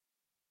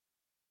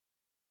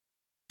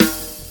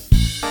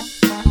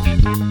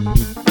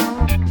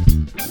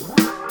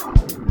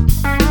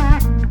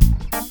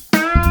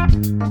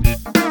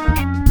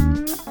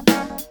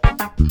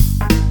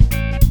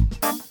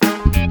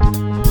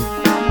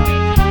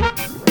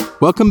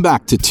Welcome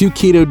back to Two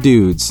Keto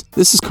Dudes.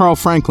 This is Carl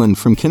Franklin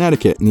from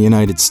Connecticut in the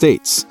United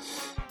States.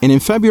 And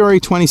in February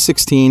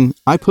 2016,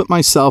 I put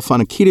myself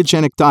on a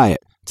ketogenic diet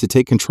to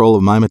take control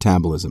of my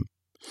metabolism.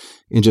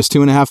 In just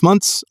 2.5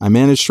 months, I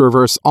managed to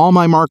reverse all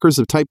my markers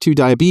of type 2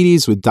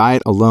 diabetes with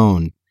diet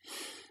alone.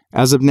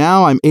 As of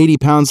now, I'm 80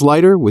 pounds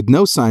lighter with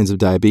no signs of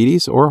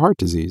diabetes or heart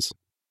disease.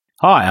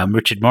 Hi, I'm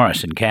Richard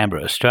Morris in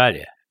Canberra,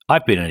 Australia.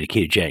 I've been on a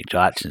ketogenic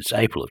diet since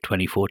April of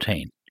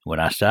 2014. When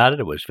I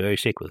started, I was very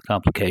sick with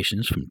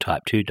complications from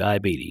type 2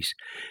 diabetes.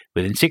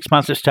 Within 6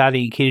 months of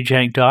starting a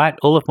ketogenic diet,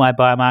 all of my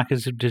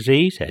biomarkers of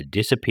disease had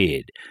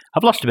disappeared.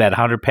 I've lost about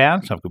 100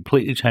 pounds. I've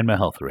completely turned my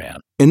health around.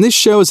 And this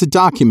show is a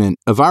document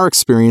of our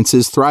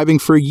experiences thriving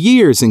for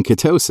years in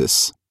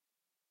ketosis.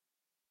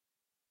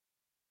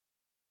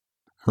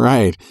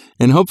 Right,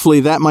 and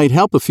hopefully that might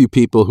help a few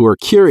people who are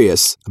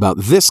curious about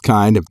this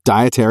kind of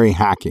dietary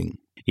hacking.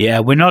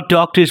 Yeah, we're not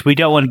doctors. We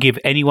don't want to give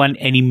anyone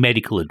any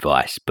medical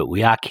advice, but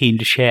we are keen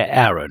to share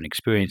our own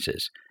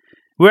experiences.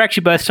 We're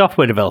actually both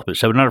software developers,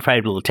 so we're not afraid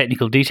of a little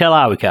technical detail,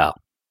 are we, Carl?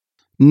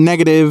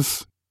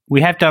 Negative.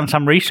 We have done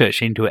some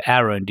research into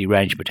our own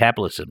deranged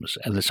metabolisms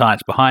and the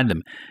science behind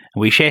them,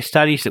 and we share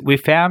studies that we've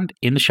found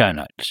in the show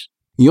notes.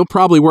 You'll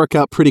probably work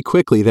out pretty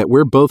quickly that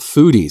we're both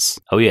foodies.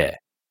 Oh, yeah.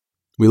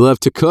 We love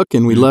to cook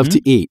and we love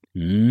to eat.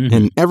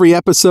 In every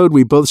episode,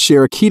 we both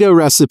share a keto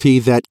recipe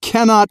that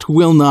cannot,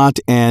 will not,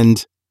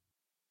 and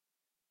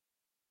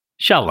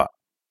shall not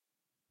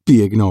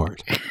be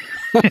ignored.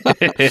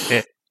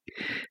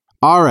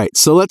 All right,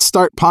 so let's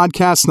start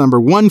podcast number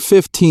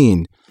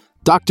 115.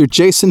 Dr.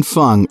 Jason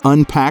Fung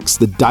unpacks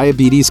the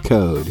diabetes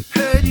code.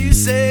 Heard you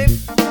say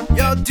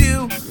you're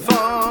due for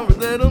a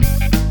little.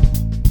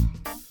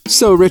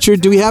 So,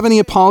 Richard, do we have any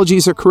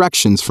apologies or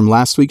corrections from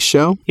last week's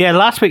show? Yeah,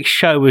 last week's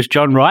show was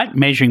John Wright,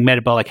 Measuring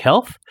Metabolic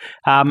Health.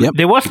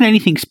 There wasn't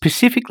anything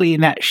specifically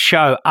in that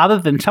show other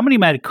than somebody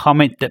made a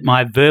comment that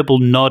my verbal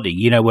nodding,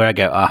 where I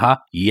go,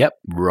 yep,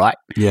 right.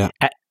 Yeah.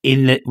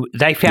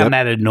 They found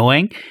that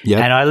annoying.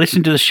 Yep. And I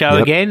listened to the show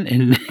again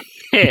and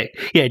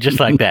yeah, just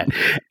like that.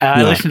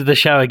 I listened to the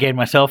show again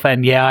myself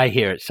and I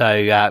hear it.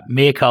 So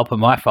mea culpa,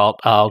 my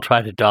fault. I'll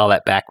try to dial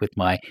that back with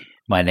my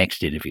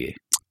next interview.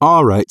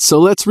 All right, so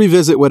let's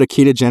revisit what a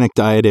ketogenic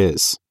diet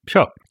is.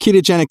 Sure.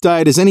 Ketogenic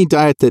diet is any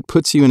diet that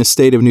puts you in a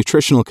state of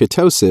nutritional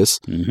ketosis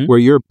where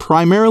you're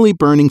primarily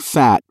burning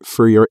fat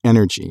for your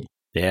energy.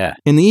 Yeah.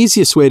 And the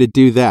easiest way to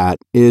do that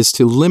is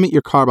to limit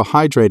your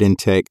carbohydrate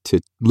intake to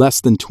less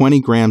than 20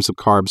 grams of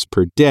carbs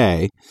per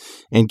day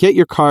and get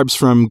your carbs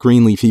from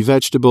green leafy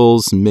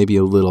vegetables and maybe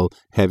a little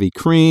heavy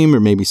cream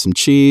or maybe some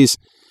cheese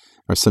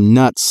or some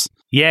nuts.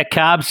 Yeah,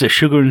 carbs are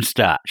sugar and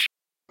starch.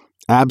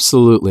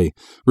 Absolutely.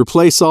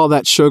 Replace all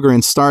that sugar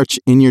and starch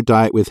in your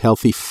diet with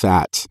healthy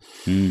fat.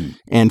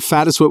 And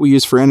fat is what we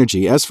use for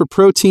energy. As for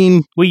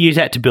protein, we use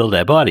that to build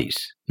our bodies,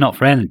 not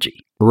for energy.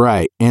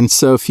 Right. And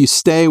so if you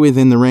stay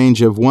within the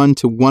range of 1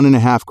 to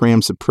 1.5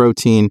 grams of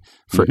protein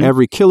for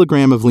every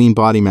kilogram of lean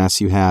body mass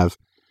you have,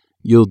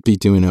 you'll be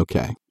doing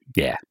okay.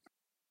 Yeah.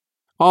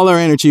 All our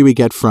energy we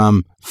get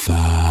from fat.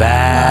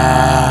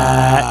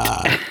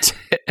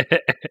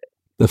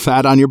 The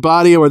fat on your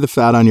body or the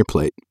fat on your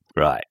plate.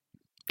 Right.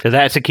 So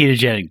that's a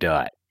ketogenic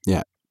diet.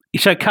 Yeah.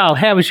 So, Carl,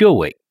 how was your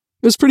week?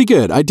 It was pretty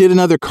good. I did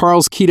another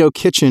Carl's Keto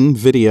Kitchen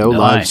video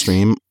live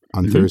stream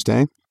on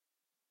Thursday.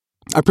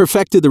 I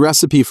perfected the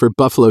recipe for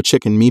buffalo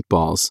chicken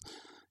meatballs,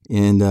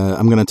 and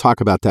I'm going to talk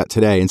about that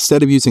today.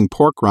 Instead of using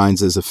pork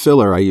rinds as a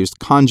filler, I used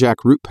konjac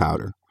root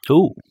powder.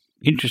 Ooh,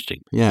 interesting.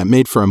 Yeah, it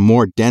made for a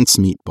more dense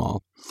meatball.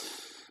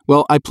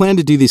 Well, I plan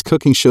to do these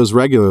cooking shows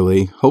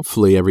regularly,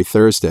 hopefully every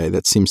Thursday.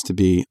 That seems to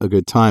be a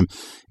good time.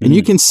 And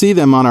you can see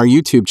them on our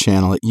YouTube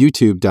channel at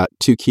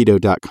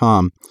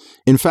youtube.2keto.com.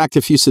 In fact,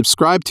 if you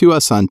subscribe to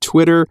us on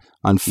Twitter,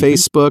 on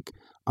Facebook,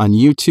 on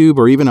YouTube,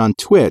 or even on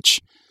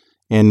Twitch,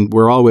 and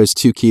we're always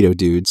Two Keto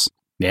Dudes.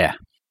 Yeah.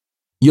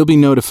 You'll be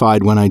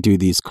notified when I do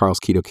these Carl's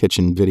Keto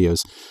Kitchen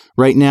videos.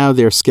 Right now,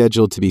 they're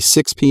scheduled to be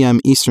 6 p.m.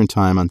 Eastern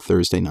Time on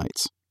Thursday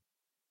nights.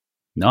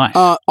 Nice.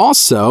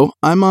 Also,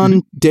 I'm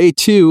on day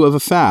 2 of a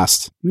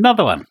fast.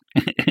 Another one.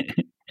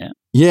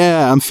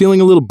 Yeah, I'm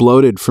feeling a little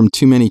bloated from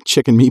too many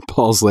chicken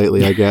meatballs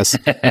lately, I guess.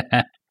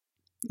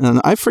 And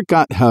I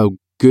forgot how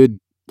good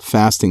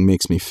fasting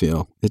makes me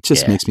feel. It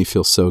just makes me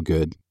feel so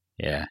good.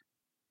 Yeah.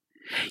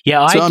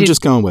 Yeah. I'm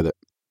just going with it.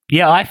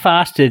 Yeah, I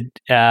fasted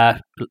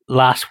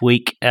last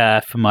week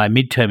for my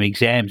midterm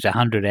exams,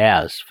 100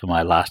 hours for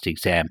my last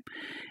exam.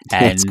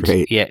 And that's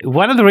great. Yeah,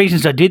 one of the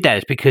reasons I did that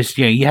is because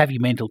you have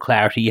your mental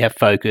clarity, you have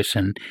focus,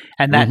 and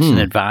that's an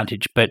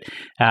advantage. But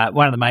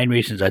one of the main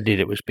reasons I did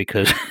it was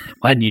because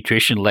my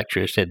nutrition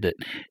lecturer said that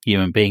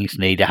human beings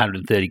need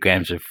 130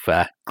 grams of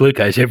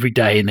glucose every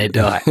day in their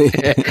diet.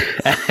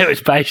 It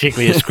was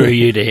basically a screw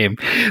you to him.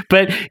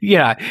 But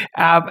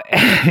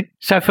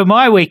So for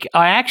my week,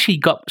 I actually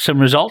got some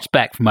results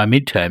back from my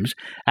midterms,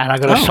 and I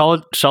got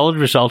a solid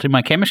result in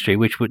my chemistry,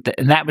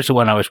 and that was the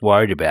one I was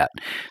worried about.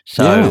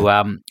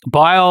 So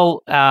bio,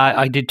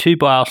 I did 2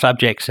 bio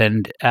subjects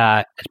and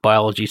as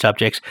biology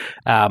subjects.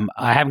 I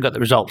haven't got the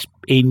results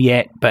in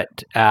yet, but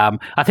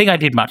I think I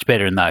did much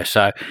better in those.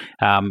 So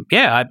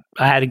I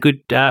had a good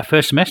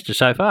first semester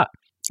so far.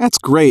 That's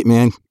great,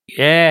 man.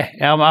 Yeah,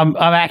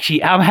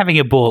 I'm having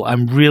a ball.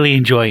 I'm really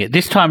enjoying it.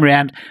 This time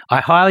around,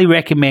 I highly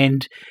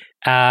recommend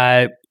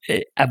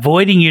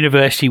avoiding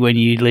university when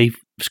you leave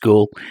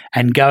school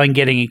and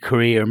getting a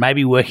career, and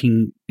maybe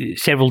working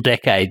several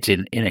decades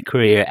in a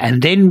career,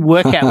 and then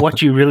work out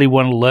what you really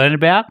want to learn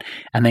about,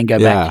 and then go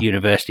back to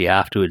university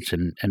afterwards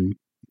and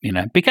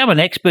become an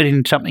expert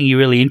in something you're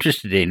really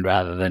interested in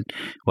rather than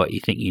what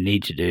you think you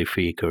need to do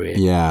for your career.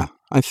 Yeah,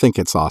 I think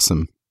it's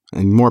awesome.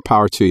 And more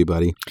power to you,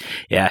 buddy.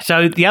 Yeah.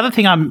 So the other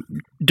thing I'm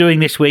doing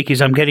this week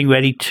is I'm getting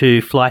ready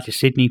to fly to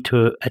Sydney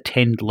to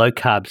attend Low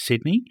Carb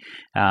Sydney,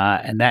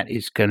 and that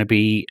is going to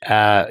be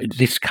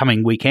this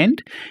coming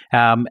weekend.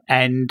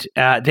 And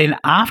then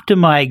after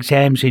my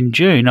exams in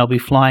June, I'll be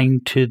flying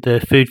to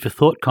the Food for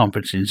Thought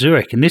conference in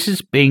Zurich, and this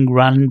is being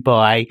run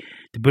by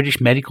the British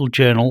Medical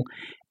Journal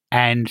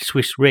and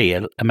Swiss Re,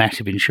 a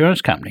massive insurance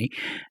company,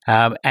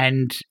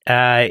 and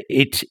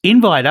it's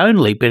invite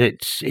only. But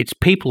it's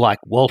people like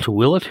Walter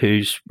Willett,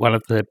 who's one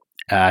of the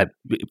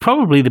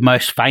probably the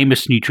most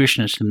famous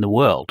nutritionist in the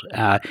world.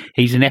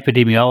 He's an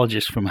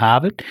epidemiologist from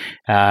Harvard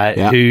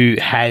who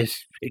has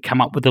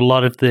come up with a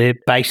lot of the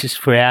basis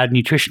for our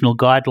nutritional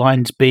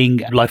guidelines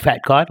being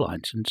low-fat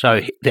guidelines. And so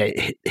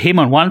him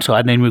on one side,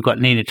 and then we've got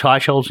Nina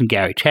Teicholz and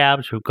Gary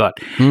Taubes. We've got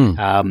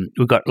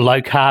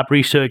low-carb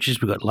researchers.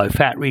 We've got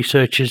low-fat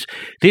researchers.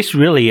 This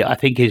really, I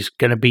think, is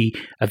going to be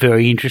a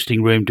very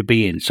interesting room to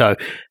be in. So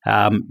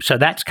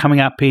that's coming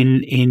up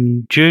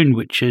in June,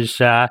 which is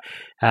the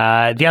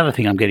other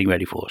thing I'm getting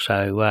ready for.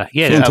 So,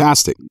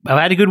 fantastic. I've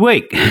had a good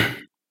week.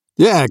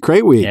 Yeah,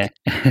 great week. Yeah.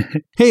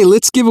 Hey,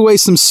 let's give away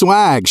some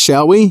swag,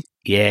 shall we?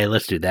 Yeah,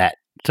 let's do that.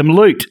 Some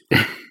loot.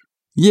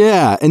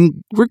 Yeah,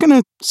 and we're going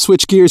to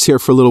switch gears here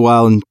for a little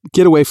while and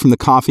get away from the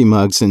coffee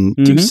mugs and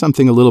do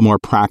something a little more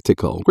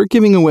practical. We're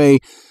giving away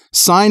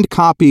signed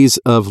copies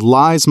of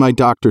Lies My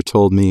Doctor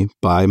Told Me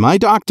by my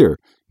doctor,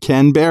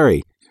 Ken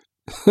Berry.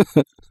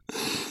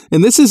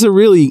 And this is a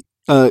really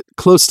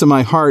close to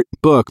my heart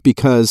book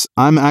because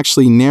I'm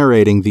actually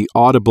narrating the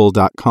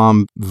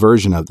audible.com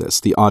version of this,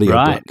 the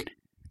audiobook. Right.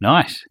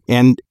 Nice.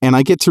 And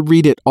I get to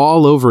read it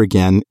all over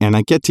again, and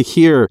I get to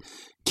hear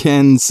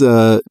Ken's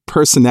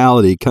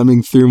personality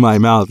coming through my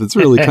mouth. It's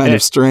really kind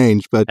of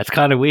strange, but that's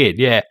kind of weird,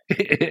 yeah.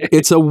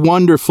 It's a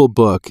wonderful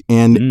book,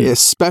 and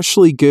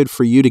especially good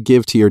for you to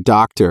give to your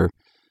doctor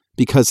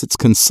because it's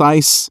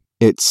concise,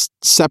 it's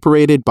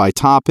separated by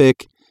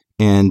topic,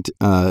 and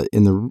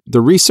the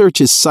research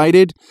is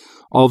cited,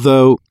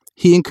 although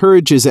he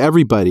encourages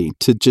everybody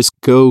to just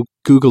go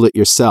Google it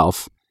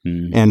yourself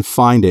and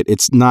find it.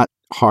 It's not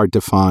hard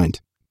to find.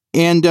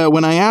 And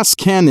when I asked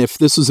Ken if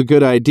this was a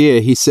good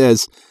idea, he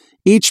says,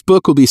 each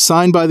book will be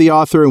signed by the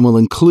author and will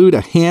include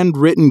a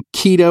handwritten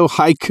keto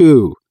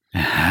haiku.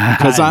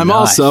 Because I'm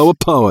also a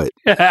poet.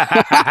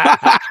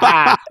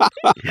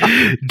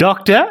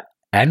 Doctor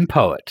and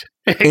poet.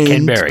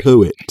 Ken Berry.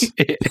 Poet.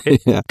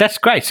 Yeah. That's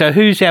great. So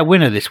who's our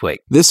winner this week?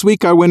 This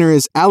week our winner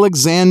is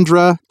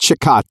Alexandra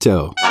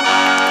Ciccato.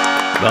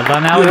 Well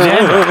done,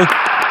 Alexandra.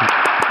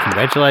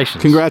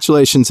 Congratulations.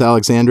 Congratulations,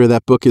 Alexandra.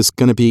 That book is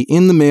going to be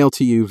in the mail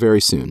to you very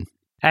soon.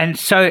 And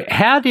so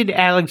how did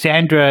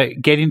Alexandra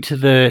get into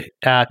the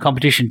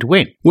competition to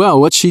win? Well,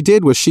 what she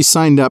did was she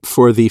signed up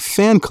for the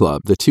fan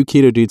club, the 2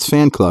 Keto Dudes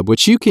fan club,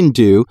 which you can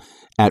do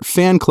at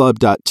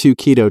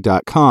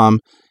fanclub.2keto.com.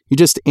 You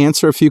just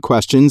answer a few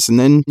questions, and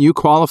then you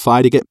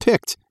qualify to get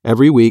picked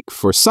every week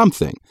for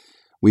something.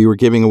 We were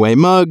giving away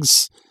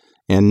mugs,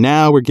 and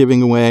now we're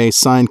giving away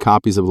signed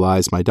copies of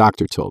Lies My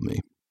Doctor Told Me.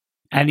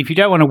 And if you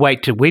don't want to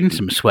wait to win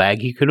some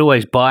swag, you can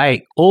always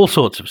buy all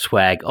sorts of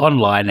swag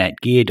online at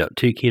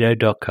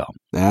gear.2keto.com.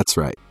 That's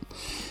right.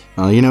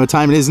 Well, you know what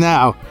time it is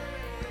now.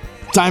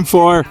 Time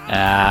for...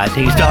 I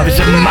think it's time for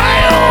some mail!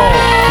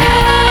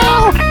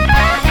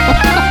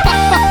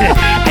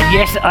 And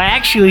yes, I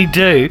actually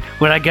do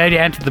when I go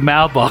down to the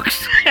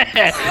mailbox,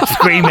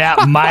 scream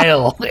out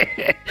mail.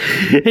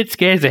 It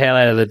scares the hell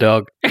out of the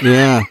dog.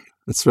 Yeah,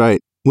 that's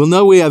right. We'll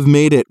know we have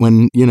made it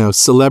when,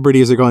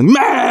 celebrities are going,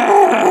 mail!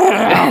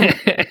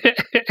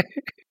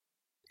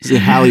 See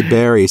Halle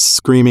Berry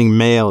screaming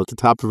mail at the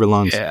top of her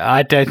lungs. Yeah,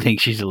 I don't think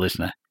she's a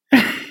listener.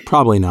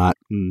 Probably not.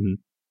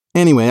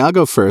 Anyway, I'll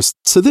go first.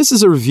 So this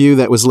is a review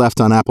that was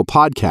left on Apple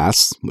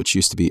Podcasts, which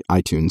used to be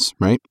iTunes,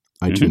 right?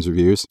 iTunes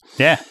reviews.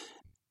 Yeah.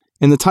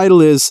 And the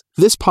title is,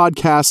 This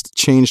Podcast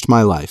Changed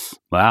My Life.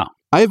 Wow.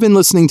 I have been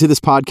listening to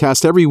this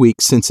podcast every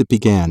week since it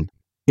began.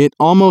 It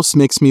almost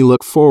makes me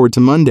look forward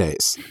to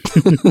Mondays.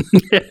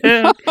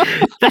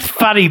 That's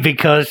funny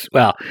because,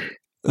 Carl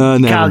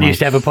used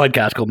to have a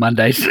podcast called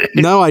Mondays.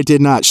 No, I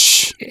did not.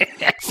 Shh.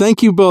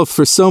 Thank you both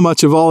for so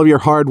much of all of your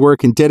hard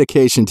work and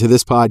dedication to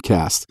this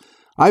podcast.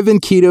 I've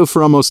been keto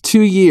for almost 2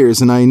 years,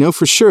 and I know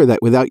for sure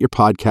that without your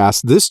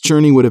podcast, this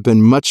journey would have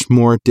been much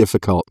more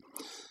difficult.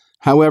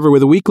 However,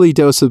 with a weekly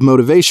dose of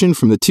motivation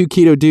from the two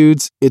keto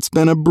dudes, it's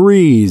been a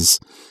breeze.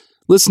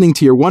 Listening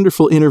to your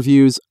wonderful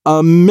interviews,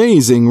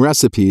 amazing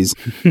recipes,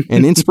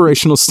 and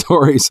inspirational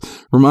stories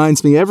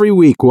reminds me every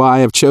week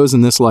why I've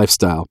chosen this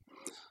lifestyle.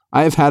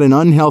 I have had an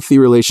unhealthy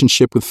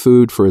relationship with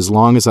food for as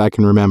long as I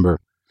can remember,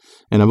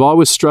 and I've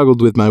always struggled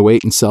with my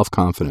weight and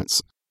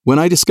self-confidence. When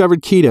I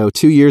discovered keto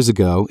 2 years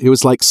ago, it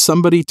was like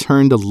somebody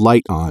turned a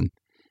light on.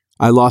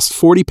 I lost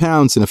 40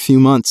 pounds in a few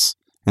months,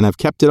 and I've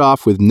kept it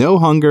off with no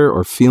hunger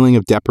or feeling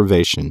of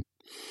deprivation.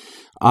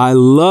 I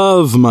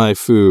love my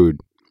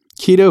food.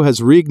 Keto has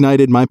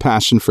reignited my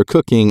passion for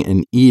cooking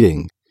and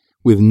eating,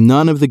 with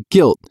none of the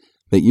guilt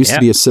that used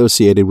to be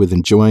associated with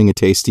enjoying a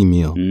tasty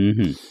meal.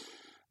 Mm-hmm.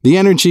 The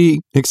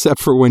energy,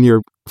 except for when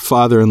your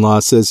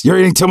father-in-law says, "You're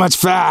eating too much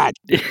fat."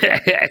 Does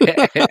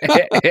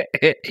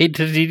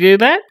he do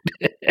that?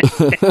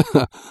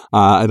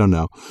 I don't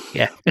know.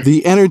 Yeah.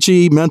 The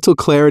energy, mental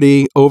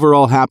clarity,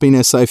 overall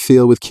happiness I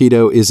feel with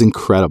keto is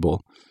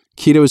incredible.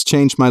 Keto has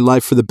changed my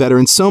life for the better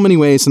in so many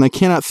ways, and I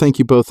cannot thank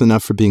you both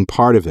enough for being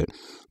part of it.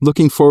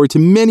 Looking forward to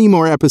many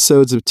more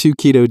episodes of Two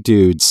Keto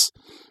Dudes.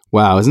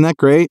 Wow, isn't that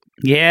great?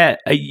 Yeah,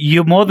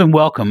 you're more than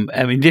welcome.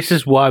 I mean, this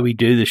is why we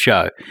do the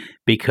show,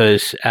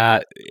 because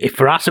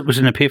for us it was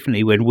an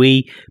epiphany when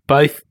we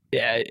both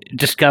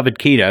discovered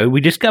keto. We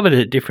discovered it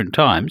at different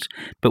times,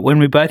 but when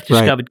we both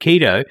discovered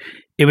keto,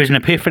 it was an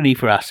epiphany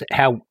for us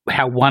how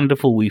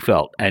wonderful we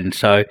felt. And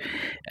so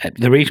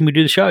the reason we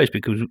do the show is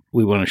because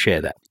we want to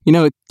share that. You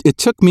know, it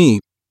took me,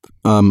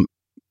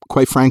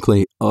 quite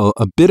frankly,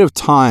 a bit of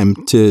time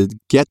to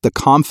get the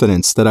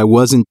confidence that I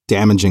wasn't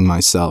damaging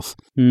myself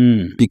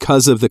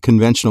because of the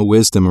conventional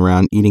wisdom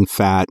around eating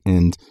fat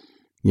and,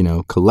 you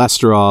know,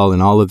 cholesterol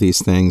and all of these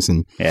things.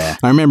 And I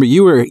remember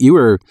you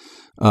were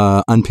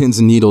on pins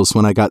and needles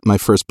when I got my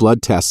first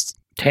blood test.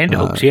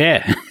 Tenderhooks,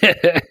 yeah.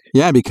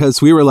 Yeah, because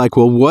we were like,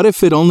 well, what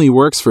if it only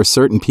works for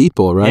certain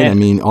people, right? Yeah. I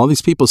mean, all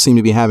these people seem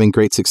to be having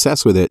great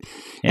success with it.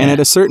 Yeah. And at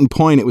a certain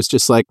point, it was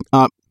just like,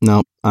 oh,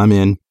 no, I'm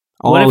in.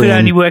 What if it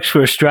only works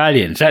for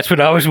Australians? That's what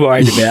I was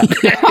worried about.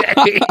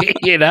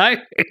 You know?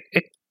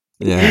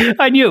 Yeah.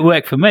 I knew it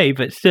worked for me,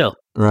 but still.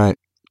 Right.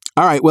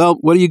 All right. Well,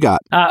 what do you got?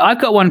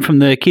 I've got one from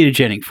the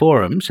Ketogenic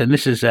Forums, and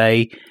this is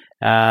a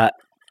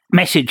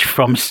message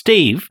from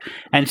Steve.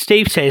 And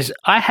Steve says,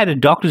 I had a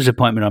doctor's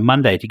appointment on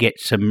Monday to get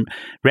some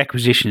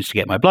requisitions to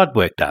get my blood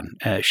work done.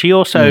 She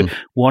also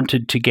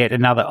wanted to get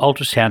another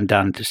ultrasound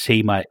done to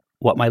see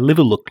what my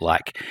liver looked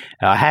like.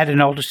 I had an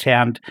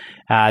ultrasound,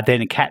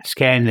 then a CAT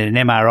scan, then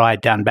an MRI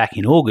done back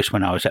in August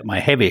when I was at my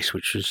heaviest,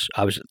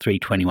 I was at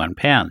 321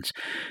 pounds.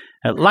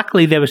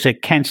 Luckily, there was a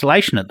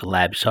cancellation at the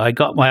lab, so I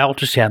got my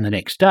ultrasound the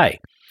next day.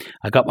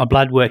 I got my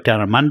blood work done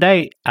on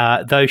Monday,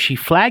 though she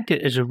flagged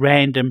it as a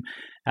random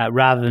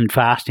rather than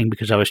fasting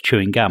because I was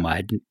chewing gum. I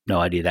had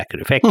no idea that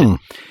could affect it.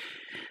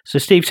 So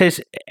Steve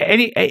says,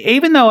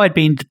 even though I'd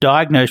been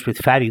diagnosed with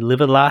fatty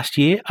liver last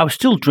year, I was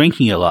still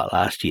drinking a lot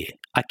last year.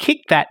 I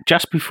kicked that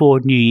just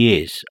before New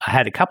Year's. I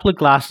had a couple of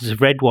glasses of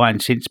red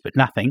wine since, but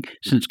nothing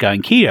since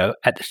going keto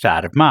at the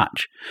start of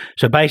March.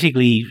 So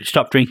basically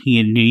stopped drinking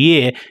in New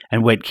Year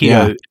and went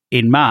keto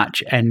in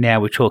March, and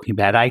now we're talking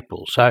about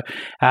April. So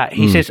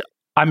he says,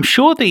 I'm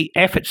sure the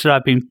efforts that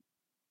I've been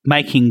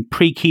making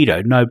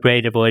pre-keto, no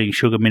bread, avoiding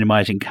sugar,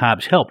 minimizing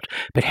carbs helped,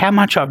 but how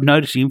much I've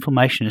noticed the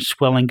inflammation and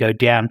swelling go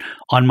down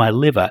on my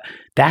liver,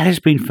 that has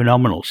been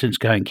phenomenal since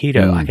going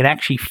keto. I can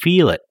actually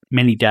feel it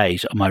many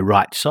days on my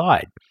right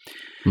side.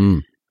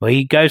 Well,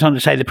 he goes on to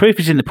say the proof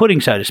is in the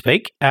pudding, so to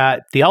speak.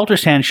 The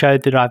ultrasound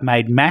showed that I've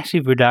made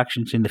massive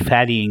reductions in the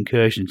fatty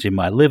incursions in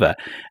my liver.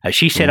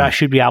 She said I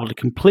should be able to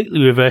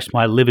completely reverse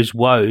my liver's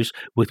woes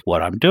with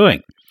what I'm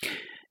doing.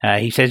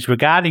 He says,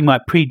 regarding my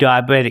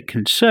pre-diabetic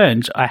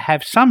concerns, I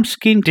have some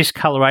skin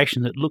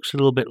discoloration that looks a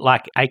little bit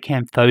like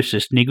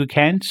acanthosis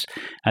nigricans.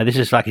 This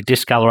is like a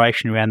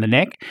discoloration around the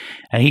neck.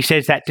 And he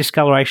says that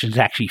discoloration has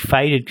actually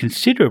faded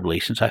considerably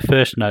since I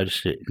first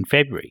noticed it in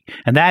February.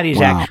 And that is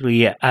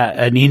actually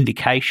an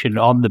indication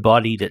on the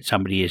body that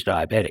somebody is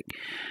diabetic.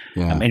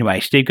 Yeah.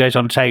 Anyway, Steve goes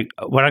on to say,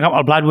 when I got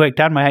my blood work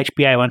done, my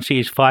HbA1c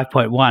is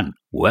 5.1.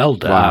 Well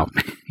done. Wow.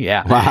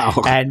 Yeah. Wow.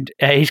 And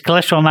his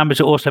cholesterol numbers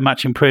are also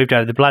much improved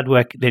over the blood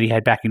work that he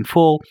had back in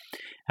fall.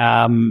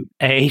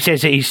 He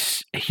says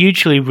he's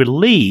hugely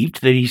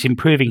relieved that he's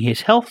improving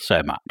his health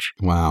so much.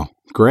 Wow.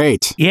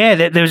 Great.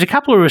 Yeah, there was a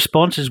couple of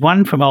responses.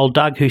 One from old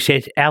Doug who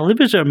says, our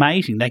livers are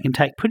amazing. They can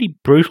take pretty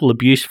brutal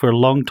abuse for a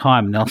long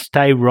time and they'll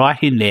stay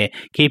right in there,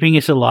 keeping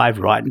us alive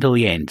right until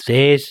the end.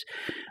 There's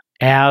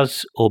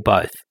ours or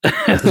both.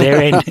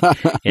 Their end.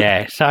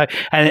 Yeah. So,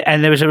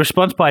 and there was a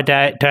response by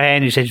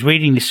Diane who says,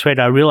 reading this thread,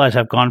 I realize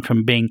I've gone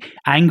from being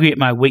angry at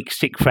my weak,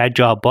 sick,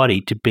 fragile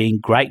body to being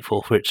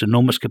grateful for its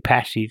enormous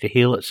capacity to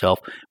heal itself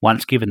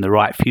once given the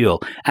right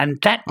fuel. And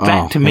that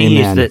to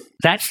me is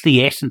that's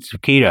the essence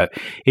of keto,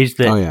 is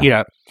that, you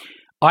know,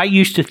 I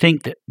used to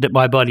think that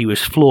my body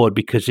was flawed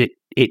because it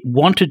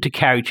wanted to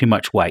carry too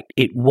much weight.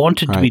 It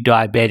wanted to be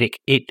diabetic.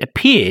 It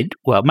appeared,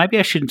 well, maybe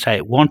I shouldn't say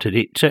it wanted,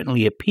 it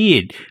certainly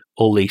appeared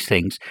all these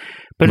things.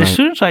 But as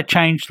soon as I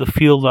changed the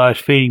fuel that I was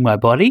feeding my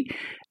body,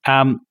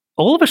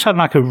 all of a sudden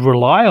I could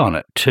rely on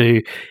it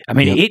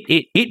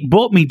it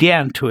brought me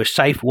down to a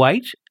safe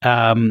weight,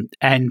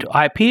 and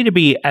I appear to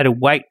be at a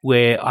weight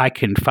where I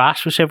can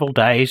fast for several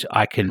days.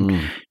 I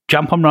can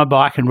jump on my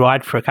bike and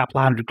ride for a couple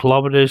of 100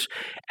 kilometres,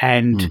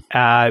 and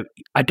I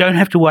don't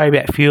have to worry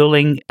about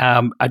fueling.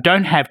 I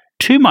don't have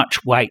too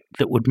much weight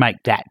that would make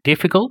that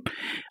difficult.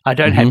 I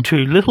don't have too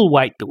little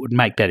weight that would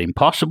make that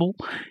impossible.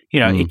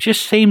 It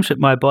just seems that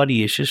my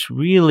body is just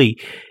really,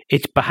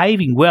 it's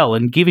behaving well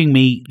and giving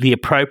me the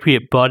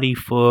appropriate body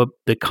for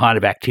the kind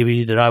of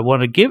activity that I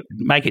want to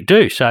make it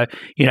do. So,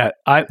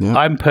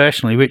 I'm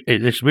personally,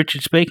 this is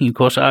Richard speaking, of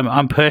course,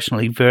 I'm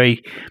personally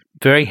very,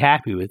 very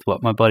happy with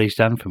what my body's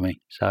done for me.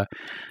 So,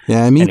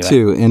 yeah, me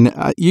too. And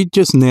you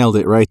just nailed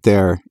it right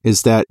there.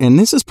 And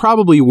this is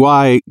probably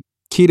why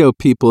keto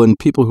people and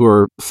people who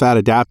are fat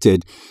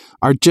adapted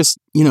are just,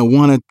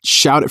 want to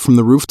shout it from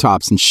the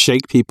rooftops and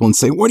shake people and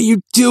say, what are you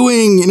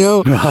doing?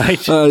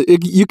 Right.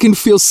 You can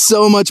feel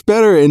so much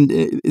better. And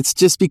it's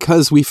just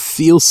because we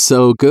feel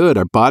so good.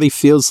 Our body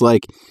feels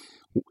like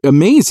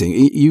amazing.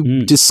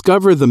 You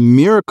discover the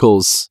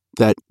miracles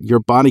that your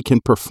body can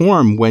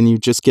perform when you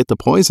just get the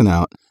poison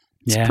out.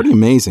 It's pretty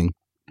amazing.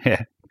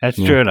 Yeah, that's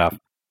true enough.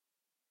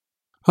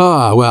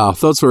 Oh, wow.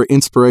 Those were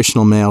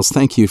inspirational mails.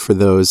 Thank you for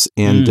those.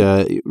 And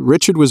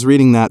Richard was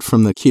reading that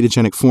from the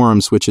Ketogenic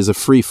Forums, which is a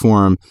free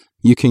forum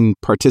you can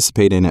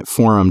participate in at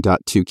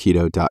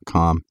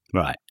forum.2keto.com.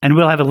 Right. And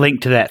we'll have a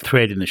link to that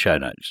thread in the show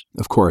notes.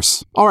 Of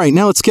course. All right.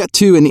 Now let's get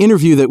to an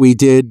interview that we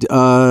did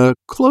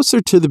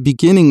closer to the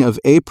beginning of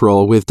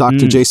April with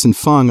Dr. Jason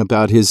Fung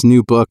about his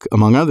new book,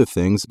 among other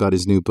things, about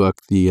his new book,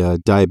 The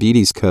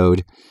Diabetes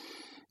Code.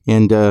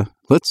 And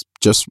let's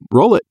just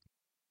roll it.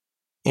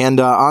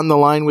 And on the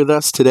line with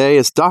us today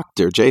is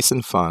Dr.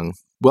 Jason Fung.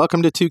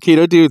 Welcome to Two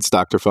Keto Dudes,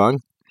 Dr. Fung.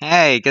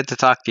 Hey, good to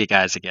talk to you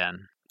guys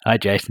again. Hi,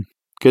 Jason.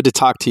 Good to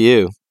talk to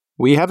you.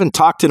 We haven't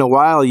talked in a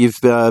while. You've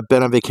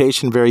been on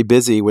vacation, very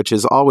busy, which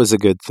is always a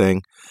good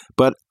thing.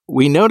 But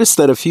we noticed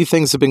that a few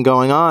things have been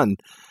going on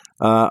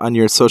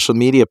your social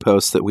media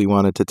posts that we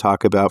wanted to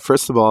talk about.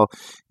 First of all,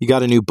 you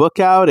got a new book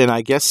out, and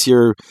I guess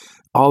you're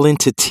all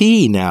into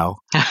tea now.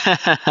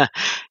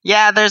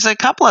 Yeah, there's a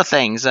couple of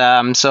things.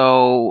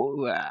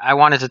 So I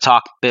wanted to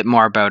talk a bit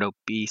more about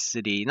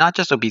obesity, not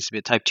just obesity,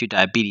 but type 2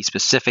 diabetes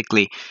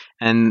specifically.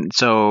 And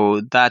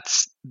so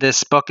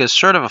this book is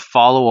sort of a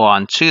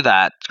follow-on to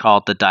that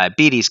called The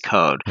Diabetes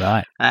Code.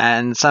 Right.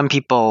 And some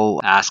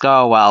people ask,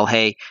 oh, well,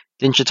 hey,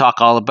 didn't you talk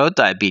all about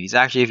diabetes?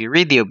 Actually, if you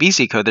read the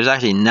Obesity Code, there's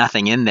actually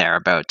nothing in there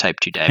about type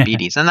 2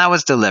 diabetes. And that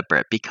was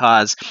deliberate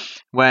because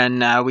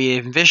when we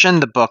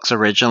envisioned the books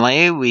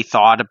originally, we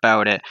thought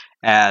about it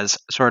as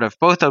sort of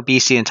both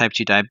obesity and type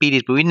 2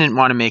 diabetes, but we didn't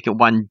want to make it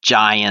one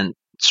giant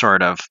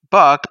sort of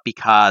book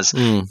because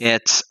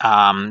it's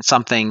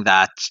something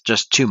that's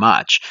just too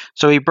much.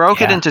 So we broke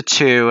it into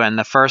two, and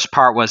the first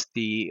part was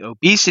the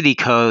Obesity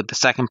Code. The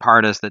second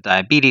part is the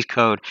Diabetes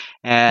Code.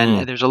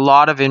 And there's a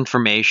lot of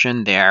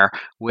information there,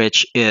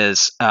 which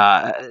is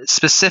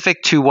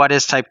specific to what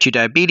is type 2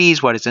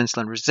 diabetes, what is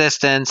insulin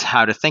resistance,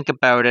 how to think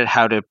about it,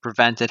 how to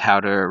prevent it, how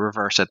to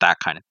reverse it, that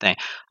kind of thing.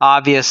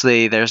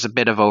 Obviously, there's a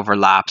bit of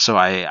overlap, so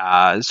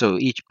so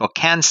each book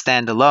can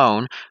stand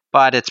alone,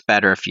 but it's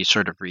better if you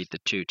sort of read the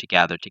two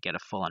together to get a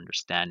full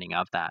understanding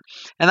of that.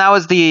 And that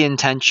was the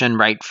intention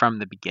right from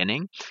the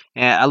beginning.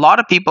 And a lot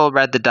of people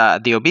read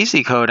the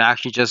Obesity Code,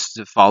 actually just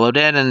followed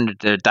it, and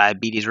their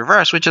diabetes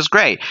reversed, which is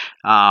great.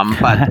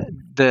 But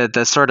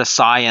the sort of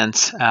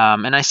science,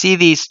 and I see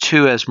these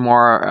two as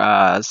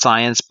more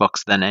science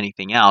books than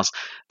anything else.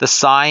 The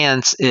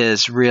science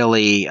is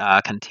really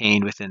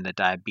contained within the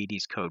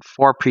Diabetes Code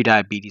for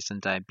prediabetes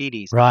and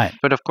diabetes. Right.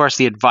 But of course,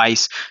 the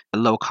advice,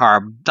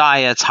 low-carb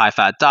diets,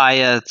 high-fat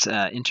diets,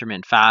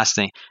 intermittent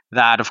fasting,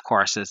 that, of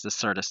course, is the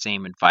sort of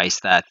same advice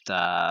that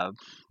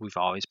we've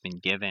always been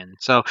given.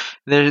 So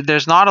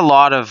there's not a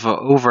lot of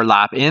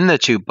overlap in the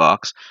two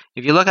books.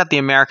 If you look at the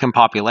American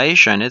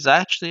population, it's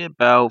actually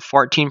about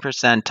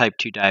 14% type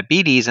 2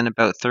 diabetes and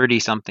about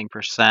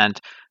 30-something%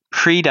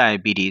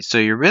 pre-diabetes. So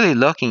you're really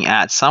looking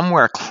at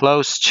somewhere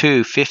close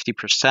to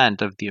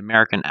 50% of the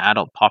American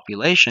adult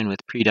population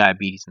with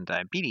pre-diabetes and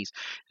diabetes.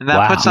 And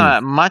that puts them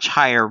at much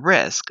higher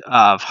risk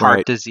of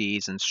heart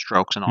disease and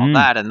strokes and all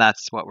that. And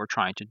that's what we're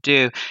trying to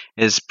do,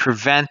 is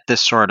prevent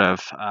this sort of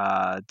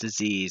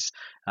disease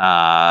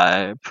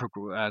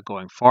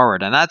going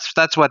forward. And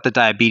that's what the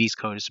Diabetes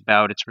Code is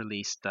about. It's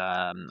released,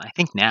 I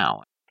think,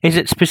 now. Is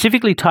it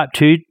specifically type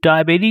 2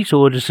 diabetes,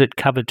 or does it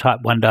cover type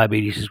 1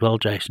 diabetes as well,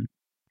 Jason?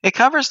 It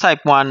covers type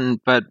 1,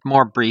 but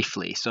more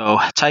briefly. So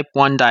type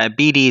 1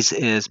 diabetes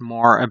is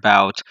more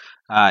about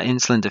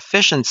insulin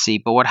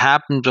deficiency, but what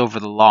happens over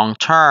the long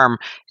term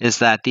is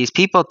that these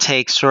people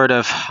take sort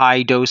of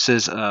high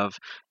doses of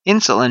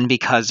insulin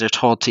because they're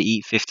told to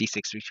eat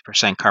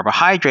 50-60%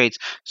 carbohydrates.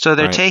 So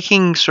they're Right.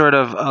 taking sort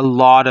of a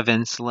lot of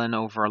insulin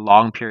over a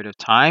long period of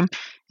time.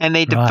 And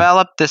they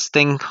develop this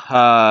thing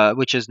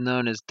which is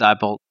known as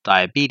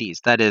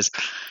diabetes. That is,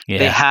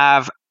 they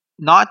have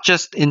not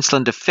just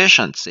insulin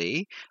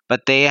deficiency,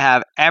 but they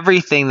have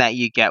everything that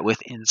you get with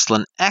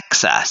insulin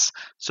excess.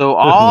 So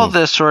all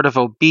the sort of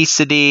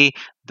obesity,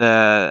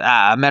 the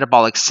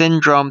metabolic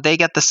syndrome, they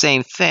get the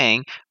same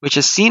thing, which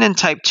is seen in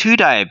type 2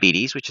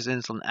 diabetes, which is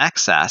insulin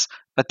excess,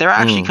 but they're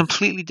actually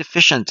completely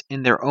deficient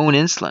in their own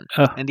insulin.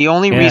 And the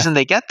only reason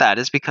they get that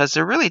is because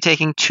they're really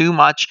taking too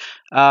much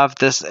of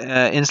this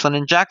insulin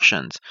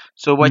injections.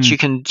 So what you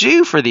can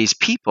do for these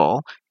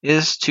people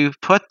is to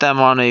put them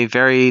on a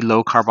very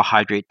low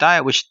carbohydrate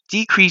diet, which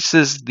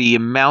decreases the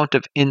amount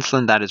of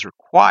insulin that is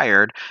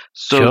required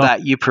so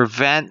that you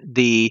prevent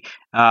the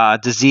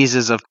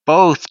diseases of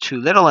both too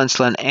little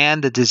insulin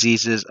and the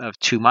diseases of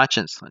too much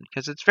insulin.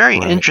 Because it's very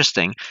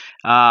interesting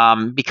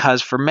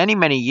because for many,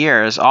 many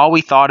years, all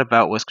we thought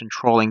about was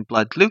controlling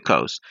blood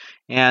glucose.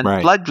 And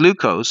blood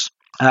glucose,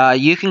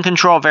 you can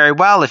control very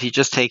well if you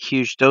just take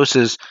huge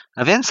doses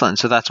of insulin.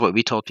 So that's what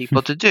we told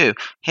people to do.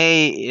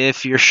 Hey,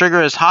 if your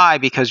sugar is high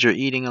because you're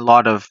eating a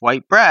lot of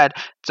white bread,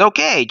 it's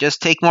okay.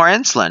 Just take more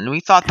insulin. We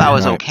thought that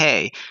was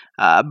okay.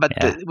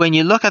 But when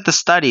you look at the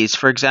studies,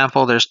 for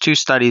example, there's 2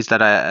 studies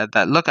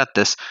that look at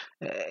this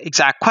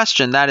exact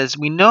question. That is,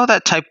 we know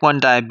that type 1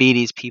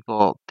 diabetes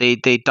people, they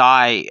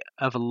die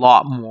of a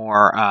lot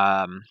more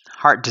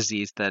heart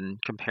disease than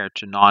compared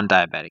to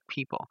non-diabetic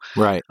people.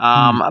 Right.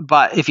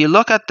 But if you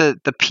look at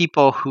the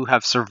people who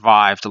have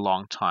survived a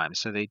long time,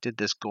 so they did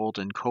this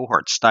golden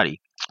cohort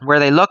study where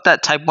they looked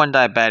at type 1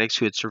 diabetics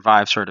who had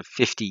survived sort of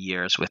 50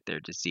 years with their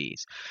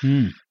disease.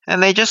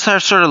 And they just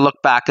sort of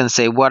look back and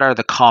say, what are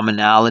the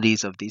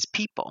commonalities of these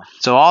people?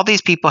 So all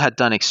these people had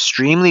done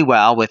extremely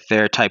well with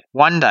their type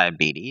 1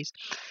 diabetes.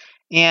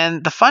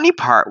 And the funny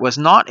part was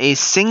not a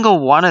single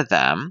one of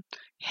them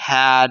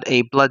had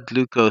a blood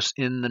glucose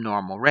in the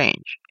normal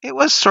range. It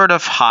was sort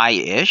of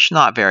high-ish,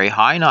 not very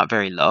high, not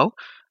very low.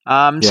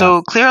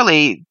 So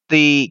clearly,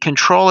 the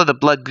control of the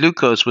blood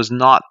glucose was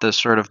not the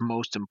sort of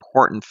most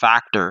important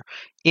factor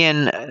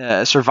in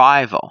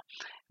survival.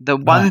 The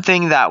one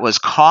thing that was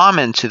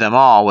common to them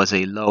all was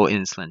a low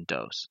insulin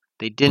dose.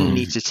 They didn't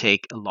need to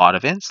take a lot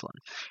of insulin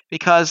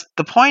because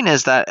the point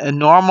is that a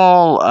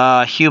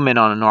normal human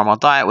on a normal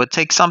diet would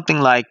take something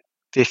like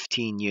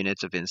 15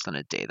 units of insulin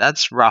a day.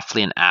 That's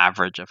roughly an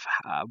average of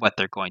what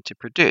they're going to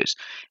produce.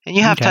 And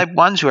you have type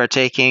 1s who are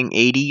taking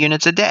 80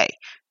 units a day.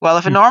 Well,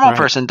 if a normal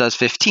person does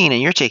 15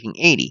 and you're taking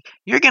 80,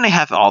 you're going to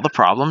have all the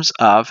problems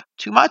of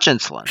too much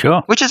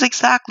insulin, which is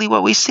exactly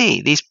what we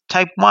see. These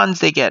type 1s,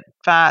 they get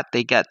fat,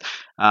 they get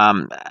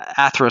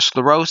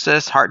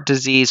atherosclerosis, heart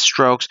disease,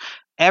 strokes,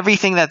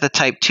 everything that the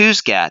type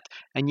 2s get,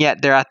 and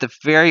yet they're at the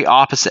very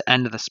opposite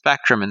end of the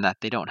spectrum in that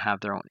they don't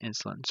have their own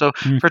insulin. So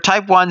for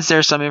type 1s,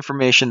 there's some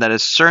information that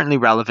is certainly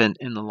relevant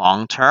in the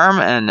long term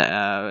and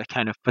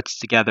kind of puts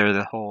together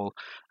the whole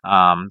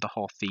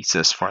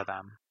thesis for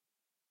them.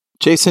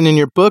 Jason, in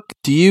your book,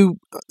 do you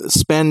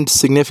spend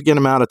significant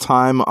amount of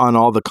time on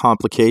all the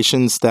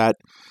complications that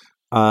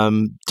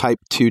type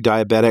 2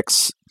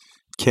 diabetics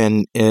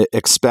can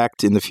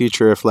expect in the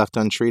future if left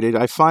untreated?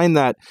 I find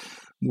that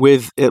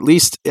with at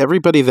least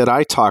everybody that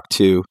I talk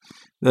to,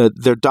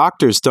 their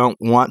doctors don't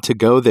want to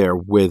go there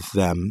with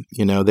them.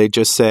 You know, they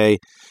just say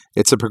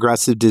it's a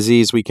progressive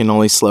disease. We can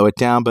only slow it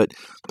down, but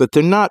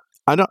they're not.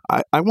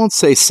 I won't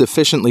say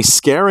sufficiently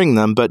scaring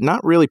them, but not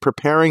really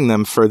preparing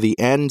them for the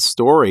end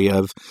story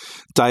of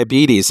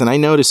diabetes. And I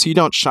notice you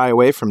don't shy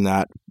away from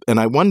that. And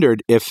I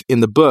wondered if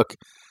in the book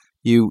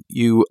you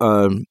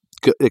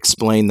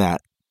explain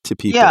that to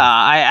people. Yeah,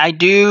 I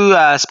do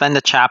spend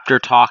a chapter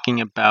talking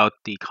about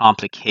the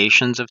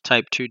complications of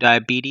type 2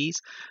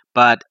 diabetes.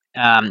 But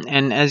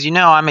and as you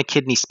know, I'm a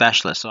kidney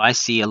specialist, so I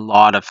see a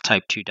lot of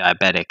type 2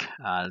 diabetic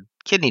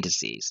kidney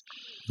disease.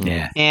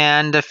 Yeah.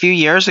 And a few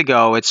years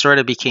ago, it sort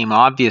of became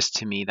obvious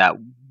to me that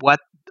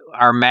what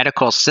our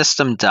medical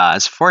system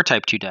does for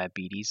type 2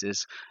 diabetes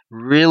is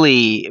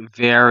really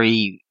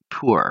very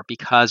poor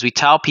because we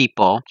tell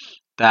people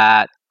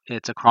that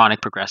it's a chronic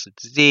progressive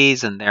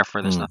disease and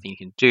therefore there's nothing you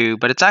can do,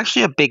 but it's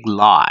actually a big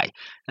lie.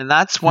 And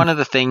that's one of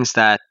the things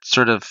that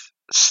sort of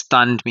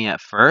stunned me at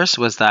first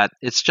was that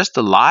it's just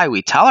a lie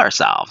we tell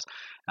ourselves.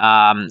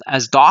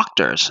 As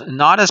doctors,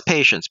 not as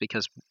patients,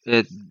 because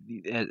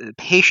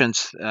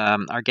patients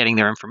are getting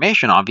their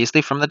information,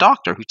 obviously, from the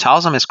doctor who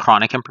tells them it's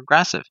chronic and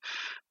progressive.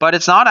 But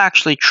it's not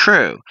actually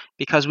true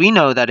because we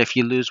know that if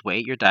you lose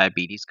weight, your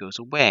diabetes goes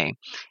away.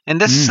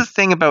 And this is the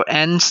thing about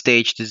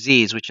end-stage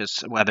disease, which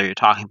is whether you're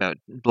talking about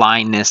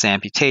blindness,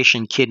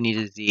 amputation, kidney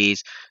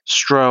disease,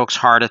 strokes,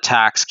 heart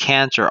attacks,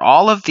 cancer,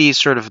 all of these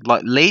sort of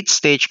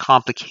late-stage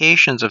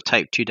complications of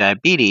type 2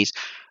 diabetes,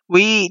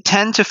 we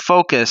tend to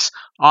focus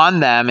on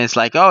them as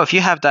like, oh, if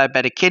you have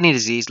diabetic kidney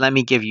disease, let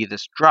me give you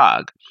this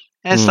drug.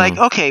 And it's like,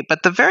 okay,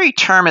 but the very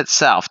term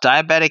itself,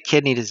 diabetic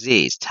kidney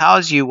disease,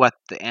 tells you what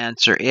the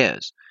answer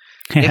is.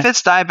 If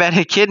it's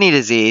diabetic kidney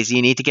disease,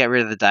 you need to get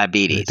rid of the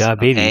diabetes. The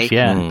diabetes, okay?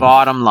 yeah.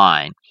 Bottom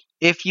line.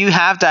 If you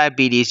have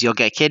diabetes, you'll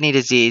get kidney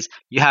disease.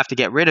 You have to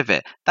get rid of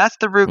it. That's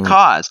the root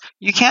cause.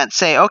 You can't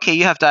say, okay,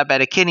 you have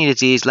diabetic kidney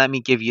disease. Let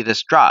me give you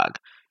this drug.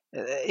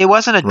 It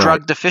wasn't a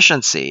drug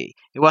deficiency.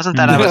 It wasn't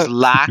that I was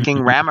lacking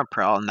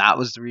Ramipril, and that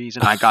was the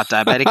reason I got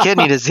diabetic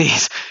kidney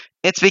disease.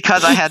 It's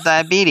because I had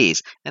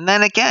diabetes. And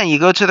then again, you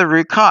go to the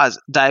root cause.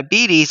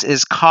 Diabetes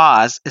is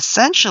caused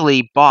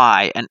essentially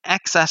by an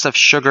excess of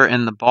sugar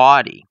in the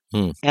body.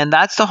 And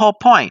that's the whole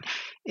point.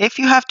 If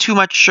you have too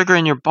much sugar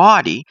in your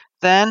body,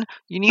 then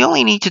you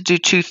only need to do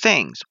two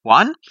things.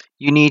 One,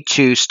 you need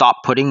to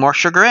stop putting more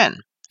sugar in.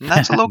 And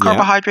that's a low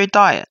carbohydrate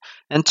diet.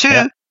 And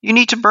two, you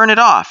need to burn it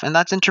off, and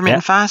that's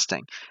intermittent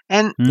fasting.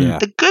 And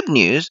the good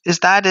news is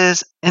that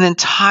is an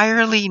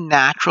entirely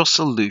natural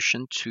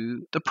solution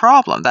to the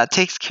problem that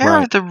takes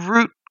care of the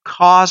root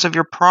cause of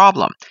your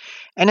problem.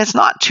 And it's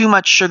not too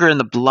much sugar in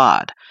the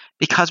blood,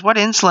 because what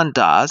insulin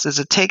does is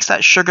it takes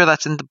that sugar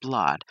that's in the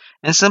blood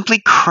and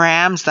simply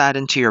crams that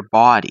into your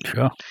body.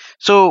 Sure.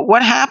 So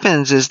what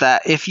happens is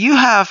that if you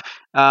have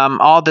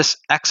all this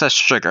excess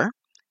sugar,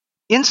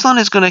 insulin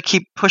is going to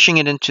keep pushing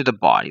it into the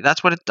body.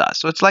 That's what it does.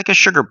 So it's like a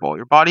sugar bowl.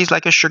 Your body's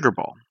like a sugar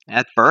bowl.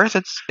 At birth,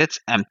 it's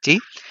empty,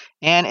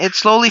 and it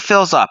slowly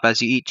fills up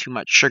as you eat too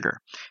much sugar.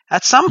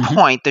 At some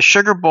point, the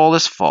sugar bowl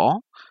is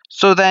full.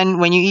 So then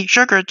when you eat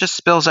sugar, it just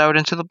spills out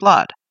into the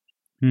blood.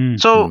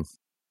 So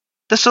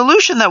the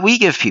solution that we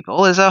give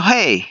people is,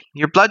 hey,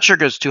 your blood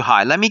sugar is too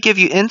high. Let me give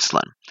you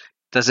insulin.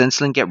 Does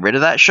insulin get rid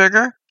of that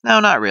sugar? No,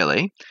 not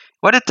really.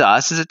 What it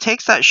does is it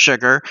takes that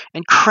sugar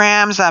and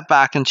crams that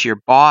back into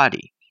your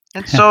body.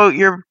 And so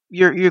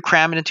you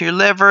cram it into your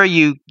liver.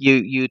 You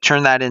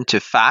turn that into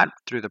fat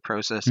through the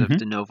process of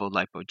de novo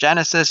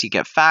lipogenesis. You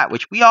get fat,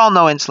 which we all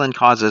know insulin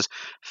causes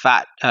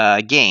fat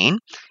gain.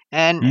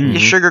 And the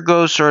sugar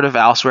goes sort of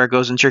elsewhere,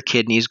 goes into your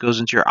kidneys, goes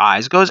into your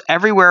eyes, goes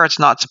everywhere it's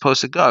not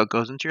supposed to go. It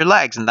goes into your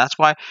legs. And that's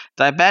why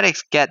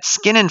diabetics get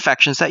skin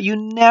infections that you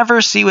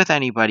never see with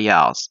anybody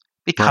else.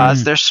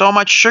 Because there's so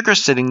much sugar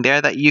sitting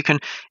there that you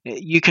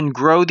can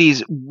grow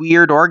these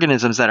weird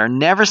organisms that are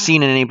never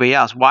seen in anybody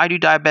else. Why do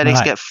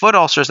diabetics get foot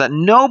ulcers that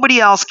nobody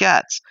else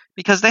gets?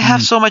 Because they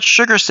have so much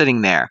sugar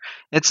sitting there.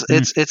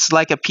 It's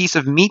like a piece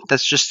of meat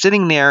that's just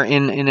sitting there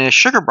in a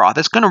sugar broth.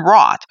 It's going to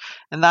rot,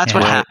 and that's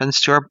what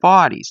happens to our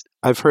bodies.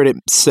 I've heard it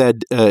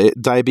said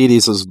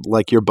diabetes is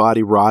like your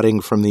body rotting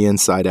from the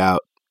inside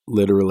out,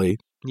 literally.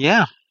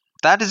 Yeah,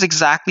 that is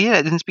exactly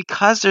it. And it's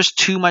because there's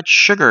too much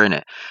sugar in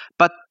it.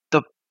 But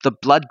the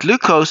blood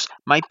glucose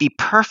might be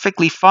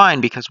perfectly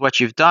fine, because what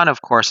you've done,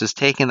 of course, is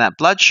taken that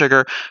blood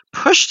sugar,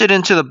 pushed it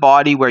into the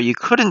body where you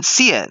couldn't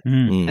see it.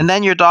 And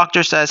then your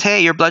doctor says,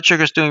 hey, your blood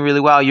sugar is doing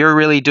really well. You're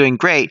really doing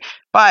great.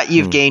 But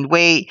you've gained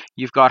weight.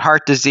 You've got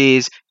heart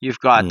disease. You've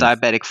got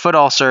diabetic foot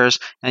ulcers.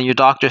 And your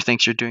doctor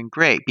thinks you're doing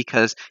great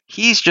because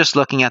he's just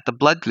looking at the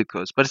blood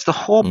glucose. But it's the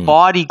whole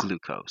body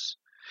glucose.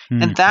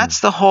 And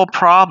that's the whole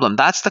problem.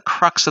 That's the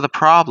crux of the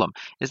problem,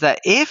 is that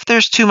if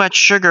there's too much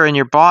sugar in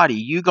your body,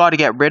 you got to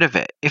get rid of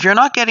it. If you're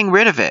not getting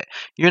rid of it,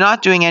 you're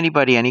not doing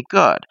anybody any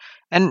good.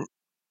 And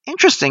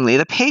interestingly,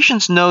 the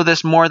patients know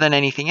this more than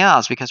anything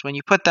else, because when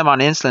you put them on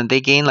insulin,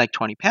 they gain like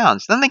 20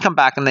 pounds. Then they come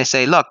back and they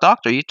say, look,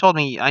 doctor, you told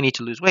me I need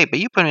to lose weight, but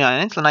you put me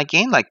on insulin, I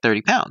gained like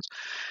 30 pounds.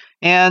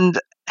 And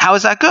how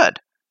is that good?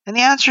 And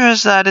the answer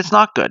is that it's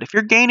not good. If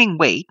you're gaining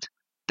weight,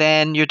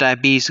 then your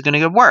diabetes is going to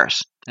get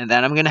worse. And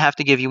then I'm going to have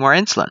to give you more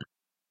insulin.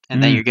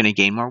 And then you're going to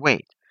gain more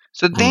weight.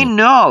 So they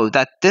know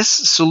that this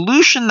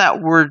solution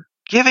that we're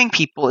giving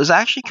people is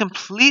actually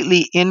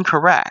completely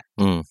incorrect.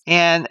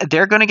 And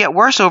they're going to get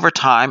worse over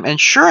time. And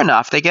sure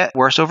enough, they get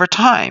worse over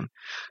time.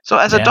 So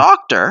as a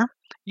doctor,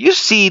 you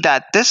see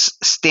that this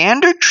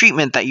standard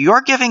treatment that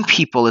you're giving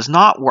people is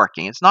not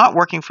working. It's not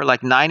working for like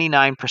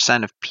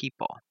 99% of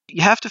people.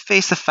 You have to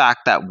face the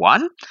fact that,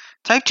 one,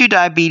 type 2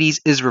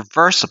 diabetes is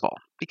reversible.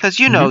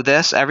 Because you know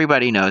this,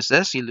 everybody knows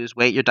this, you lose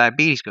weight, your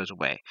diabetes goes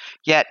away.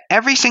 Yet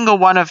every single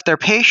one of their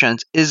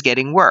patients is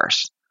getting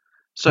worse.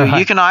 So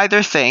you can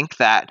either think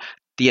that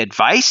the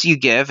advice you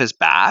give is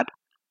bad,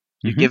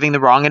 you're giving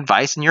the wrong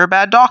advice and you're a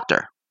bad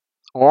doctor.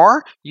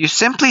 Or you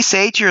simply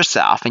say to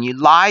yourself, and you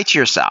lie to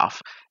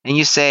yourself, and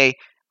you say,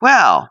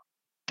 well,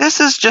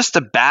 this is just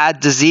a bad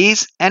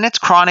disease and it's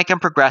chronic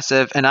and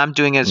progressive and I'm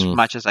doing as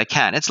much as I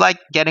can. It's like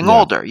getting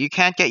older. You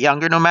can't get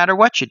younger no matter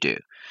what you do.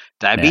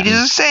 Diabetes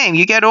is the same.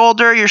 You get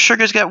older, your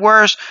sugars get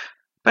worse,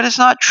 but it's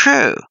not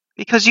true,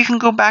 because you can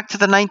go back to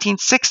the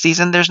 1960s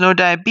and there's no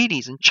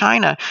diabetes. In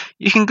China,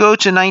 you can go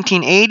to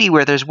 1980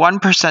 where there's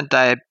 1%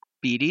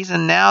 diabetes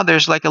and now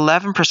there's like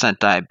 11%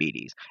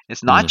 diabetes.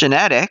 It's not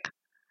genetic.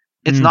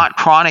 It's not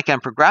chronic and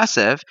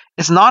progressive.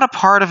 It's not a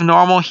part of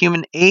normal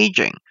human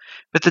aging.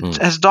 But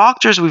as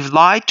doctors, we've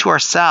lied to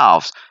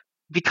ourselves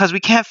because we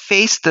can't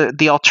face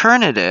the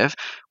alternative,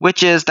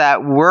 which is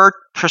that we're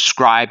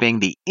prescribing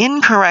the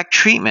incorrect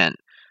treatment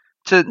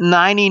to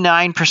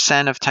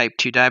 99% of type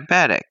 2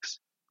 diabetics.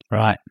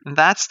 Right. And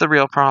that's the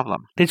real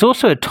problem. There's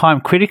also a time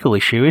critical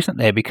issue, isn't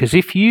there? Because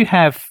if you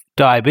have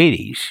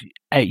diabetes,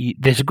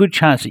 there's a good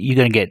chance that you're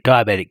going to get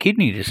diabetic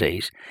kidney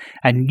disease.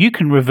 And you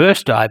can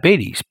reverse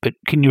diabetes, but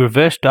can you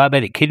reverse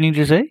diabetic kidney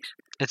disease?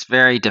 It's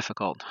very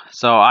difficult.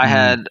 So I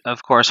had,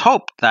 of course,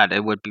 hoped that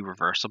it would be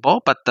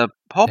reversible, but the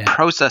whole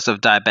process of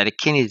diabetic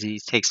kidney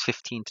disease takes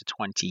 15 to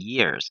 20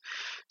 years.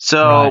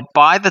 So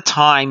by the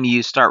time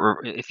you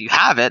start, if you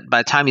have it, by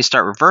the time you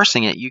start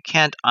reversing it, you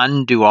can't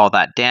undo all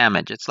that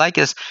damage. It's like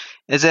as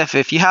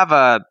if you have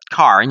a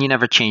car and you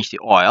never change the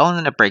oil, and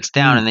then it breaks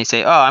down, and they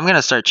say, "Oh, I'm going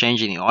to start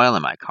changing the oil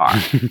in my car."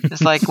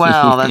 It's like,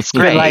 well, that's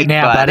great, right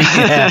now, buddy.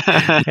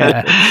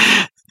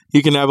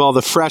 You can have all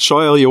the fresh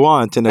oil you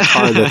want in a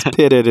car that's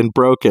pitted and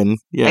broken.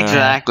 Yeah.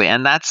 Exactly.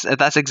 And that's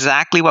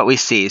exactly what we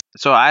see.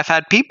 So I've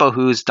had people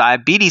whose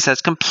diabetes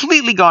has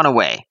completely gone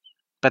away,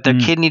 but their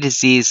kidney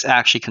disease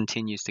actually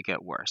continues to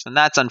get worse. And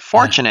that's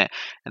unfortunate.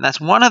 And that's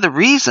one of the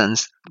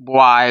reasons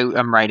why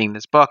I'm writing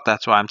this book.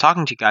 That's why I'm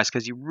talking to you guys,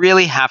 because you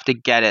really have to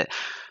get it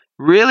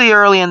really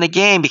early in the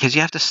game, because you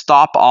have to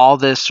stop all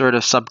this sort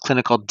of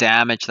subclinical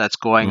damage that's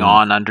going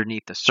on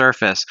underneath the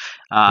surface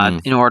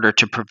in order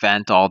to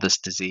prevent all this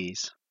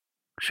disease.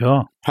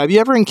 Sure. Have you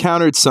ever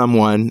encountered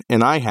someone,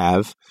 and I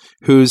have,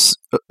 who's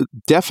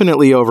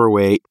definitely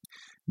overweight,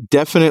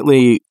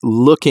 definitely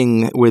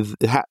looking with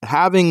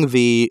having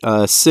the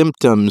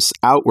symptoms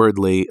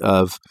outwardly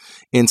of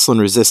insulin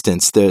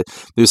resistance?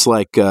 There's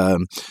like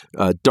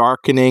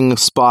darkening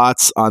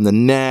spots on the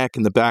neck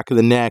and the back of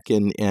the neck,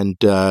 and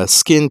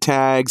skin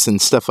tags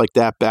and stuff like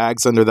that,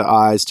 bags under the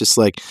eyes, just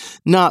like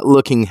not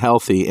looking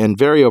healthy and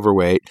very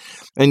overweight.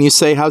 And you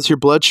say, "How's your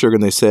blood sugar?"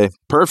 And they say,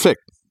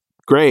 "Perfect,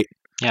 great."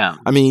 Yeah.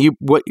 I mean,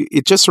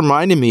 it just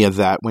reminded me of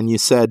that when you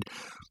said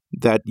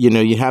that,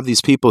 you have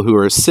these people who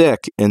are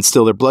sick and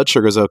still their blood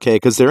sugar is okay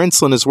because their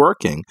insulin is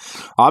working.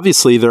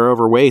 Obviously, they're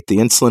overweight. The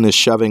insulin is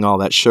shoving all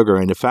that sugar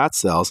into fat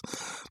cells.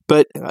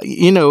 But,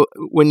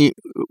 what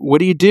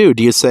do you do?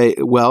 Do you say,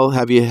 well,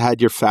 have you had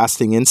your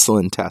fasting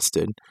insulin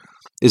tested?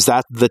 Is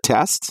that the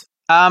test?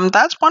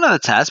 That's one of the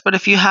tests, but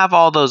if you have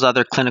all those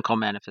other clinical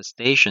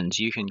manifestations,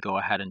 you can go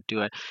ahead and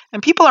do it.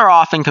 And people are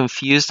often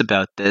confused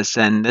about this,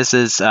 and this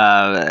is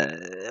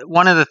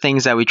one of the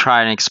things that we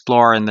try and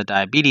explore in the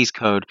diabetes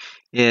code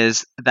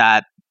is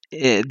that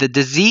the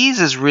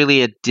disease is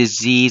really a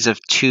disease of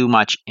too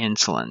much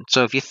insulin.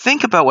 So if you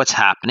think about what's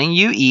happening,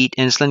 you eat,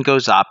 insulin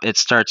goes up, it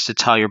starts to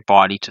tell your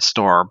body to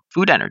store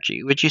food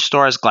energy, which you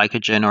store as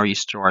glycogen or you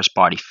store as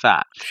body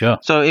fat. Sure.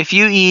 So if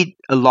you eat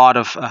a lot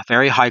of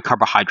very high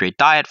carbohydrate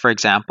diet, for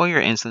example,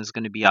 your insulin is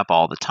going to be up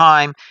all the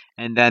time,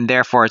 and then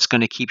therefore it's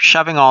going to keep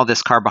shoving all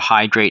this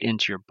carbohydrate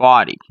into your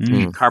body.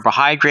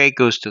 Carbohydrate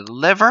goes to the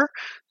liver.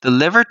 The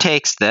liver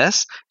takes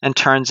this and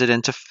turns it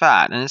into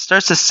fat, and it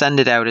starts to send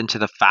it out into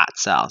the fat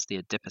cells,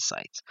 the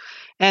adipocytes.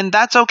 And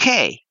that's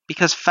okay,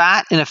 because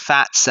fat in a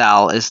fat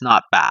cell is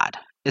not bad.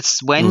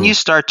 It's when you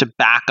start to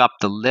back up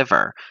the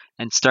liver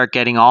and start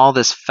getting all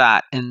this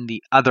fat in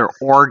the other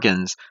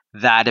organs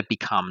that it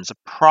becomes a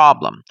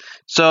problem.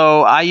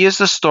 So I use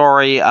the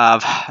story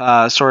of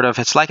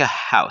it's like a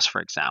house,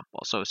 for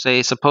example. So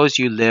suppose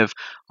you live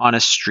on a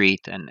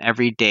street and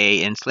every day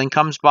insulin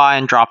comes by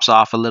and drops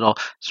off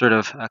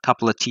a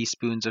couple of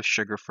teaspoons of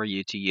sugar for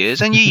you to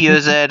use, and you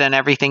use it and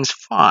everything's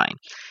fine.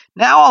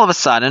 Now, all of a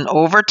sudden,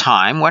 over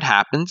time, what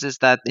happens is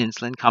that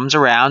insulin comes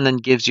around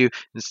and gives you,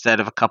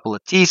 instead of a couple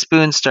of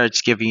teaspoons,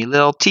 starts giving you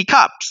little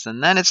teacups,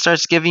 and then it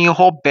starts giving you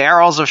whole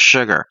barrels of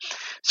sugar.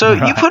 So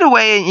you put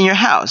away in your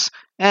house,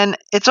 and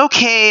it's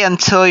okay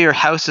until your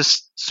house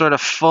is sort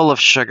of full of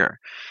sugar.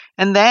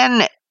 And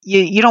then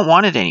you don't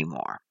want it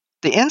anymore.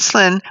 The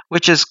insulin,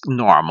 which is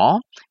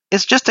normal,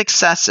 is just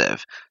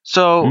excessive.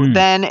 So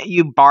then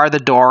you bar the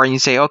door and you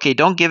say, okay,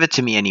 don't give it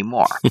to me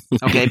anymore.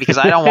 Okay, because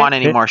I don't want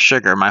any more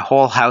sugar. My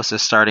whole house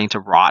is starting to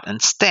rot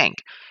and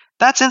stink.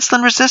 That's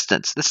insulin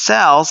resistance. The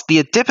cells,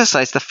 the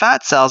adipocytes, the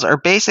fat cells are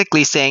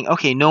basically saying,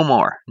 okay, no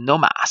more, no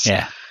mas.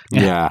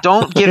 Yeah.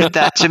 Don't give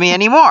that to me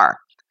anymore.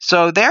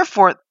 So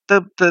therefore,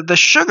 the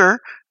sugar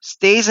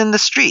stays in the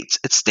streets.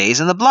 It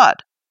stays in the blood.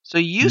 So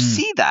you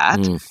see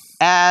that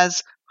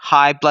as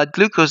high blood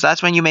glucose.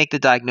 That's when you make the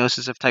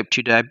diagnosis of type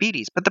 2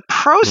 diabetes. But the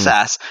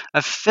process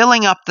of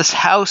filling up this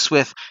house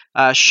with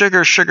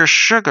sugar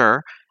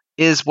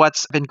is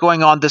what's been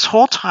going on this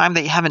whole time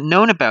that you haven't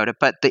known about it.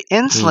 But the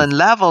insulin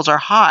levels are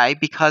high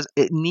because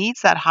it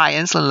needs that high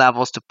insulin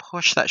levels to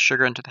push that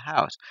sugar into the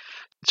house.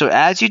 So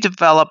as you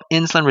develop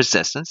insulin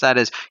resistance, that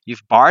is,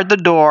 you've barred the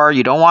door,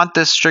 you don't want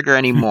this sugar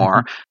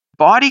anymore,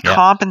 body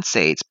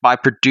compensates by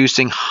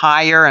producing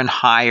higher and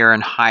higher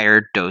and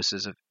higher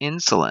doses of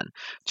insulin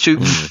to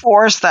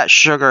force that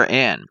sugar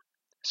in.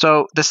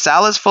 So the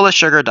cell is full of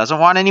sugar, doesn't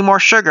want any more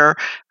sugar,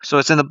 so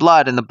it's in the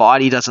blood, and the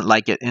body doesn't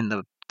like it in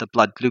the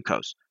blood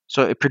glucose.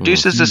 So it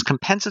produces this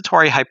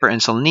compensatory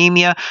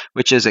hyperinsulinemia,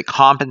 which is it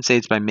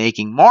compensates by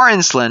making more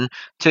insulin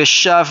to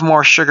shove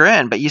more sugar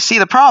in. But you see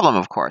the problem,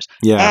 of course.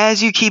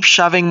 As you keep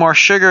shoving more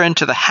sugar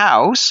into the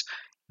house,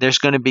 there's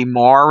going to be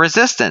more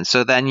resistance.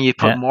 So then you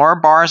put more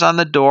bars on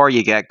the door,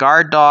 you get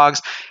guard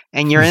dogs,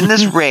 and you're in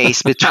this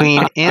race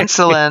between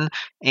insulin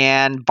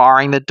and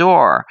barring the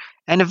door.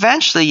 And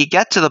eventually you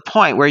get to the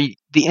point where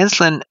the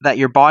insulin that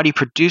your body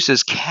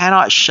produces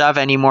cannot shove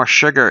any more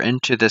sugar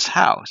into this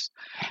house.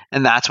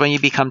 And that's when you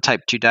become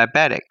type 2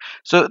 diabetic.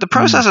 So the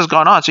process has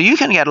gone on. So you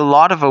can get a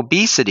lot of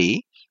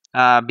obesity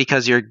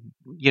because you're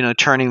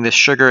turning this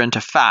sugar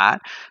into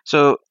fat.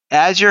 So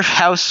as your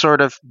house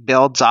sort of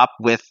builds up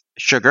with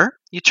sugar,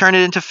 you turn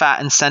it into fat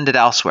and send it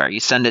elsewhere.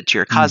 You send it to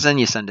your cousin,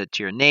 you send it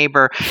to your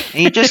neighbor,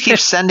 and you just keep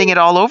sending it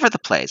all over the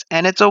place.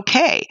 And it's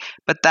okay.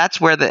 But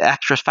that's where the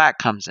extra fat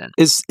comes in.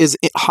 Is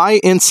high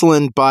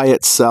insulin by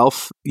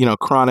itself,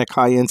 chronic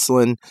high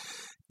insulin,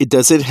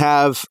 does it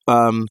have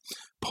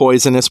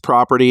poisonous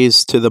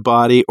properties to the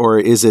body, or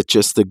is it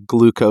just the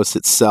glucose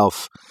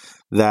itself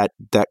that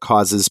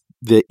causes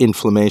the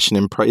inflammation?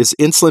 Is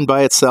insulin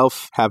by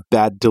itself have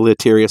bad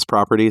deleterious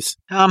properties?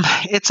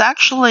 It's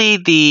actually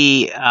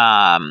the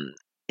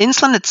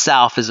insulin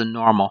itself is a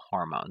normal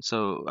hormone.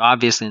 So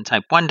obviously in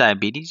type 1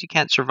 diabetes, you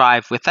can't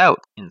survive without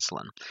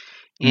insulin.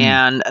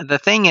 And the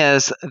thing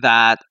is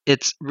that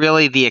it's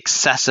really the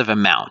excessive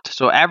amount.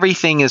 So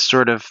everything is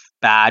sort of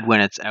bad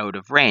when it's out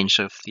of range.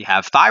 So if you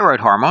have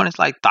thyroid hormone, it's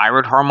like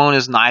thyroid hormone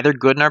is neither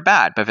good nor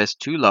bad. But if it's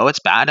too low, it's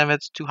bad. And if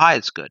it's too high,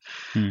 it's good.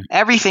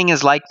 Everything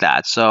is like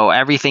that. So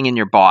everything in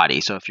your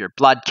body. So if your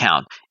blood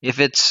count,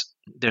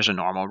 there's a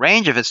normal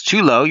range. If it's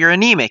too low, you're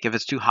anemic. If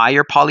it's too high,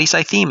 you're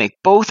polycythemic.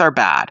 Both are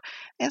bad.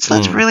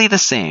 Insulin's really the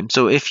same.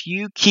 So if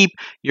you keep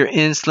your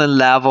insulin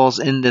levels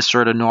in this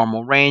sort of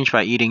normal range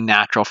by eating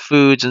natural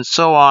foods and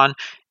so on,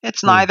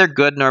 it's neither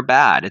good nor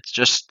bad. It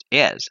just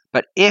is.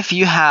 But if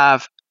you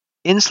have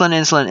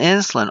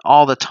insulin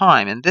all the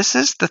time, and this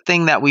is the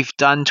thing that we've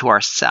done to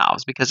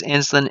ourselves, because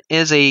insulin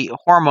is a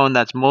hormone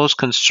that's most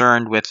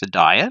concerned with the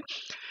diet.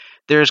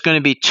 There's going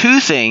to be two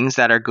things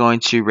that are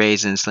going to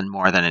raise insulin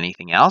more than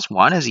anything else.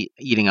 One is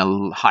eating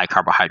a high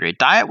carbohydrate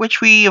diet,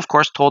 which we, of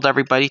course, told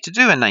everybody to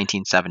do in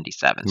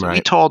 1977. So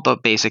we told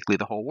basically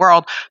the whole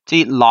world to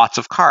eat lots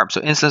of carbs.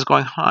 So insulin's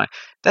going high.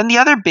 Then the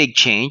other big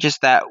change is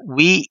that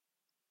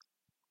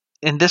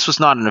and this was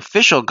not an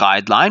official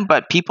guideline,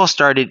 but people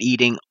started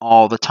eating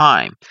all the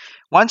time.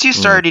 Once you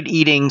started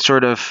eating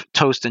sort of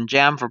toast and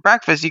jam for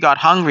breakfast, you got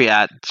hungry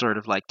at sort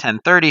of like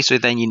 10:30, so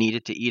then you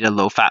needed to eat a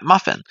low-fat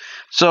muffin.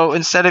 So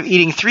instead of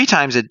eating 3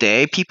 times a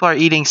day, people are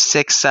eating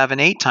 6, 7,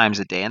 8 times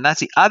a day. And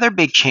that's the other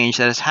big change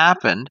that has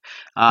happened,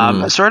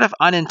 sort of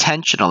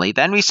unintentionally.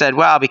 Then we said,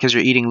 well, because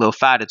you're eating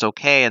low-fat, it's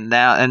okay. And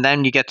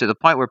then you get to the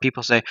point where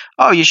people say,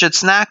 oh, you should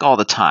snack all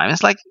the time.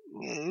 It's like,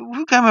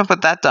 who came up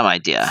with that dumb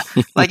idea?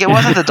 Like, it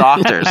wasn't the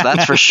doctors,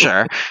 that's for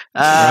sure.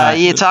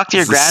 You talk to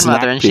your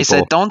grandmother and she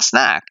said, don't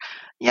snack.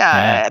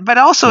 Yeah, but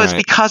also it's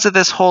because of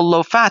this whole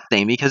low-fat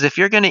thing. Because if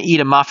you're going to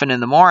eat a muffin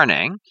in the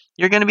morning,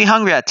 you're going to be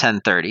hungry at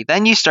 10:30.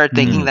 Then you start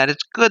thinking that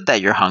it's good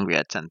that you're hungry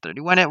at 10:30,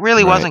 when it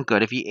really wasn't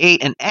good. If you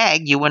ate an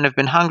egg, you wouldn't have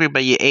been hungry,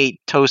 but you ate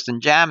toast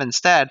and jam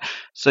instead,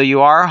 so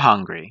you are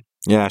hungry.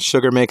 Yeah,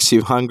 sugar makes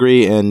you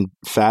hungry and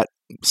fat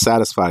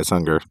satisfies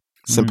hunger.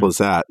 Simple as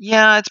that.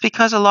 Yeah, it's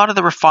because a lot of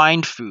the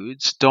refined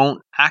foods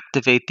don't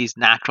activate these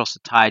natural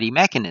satiety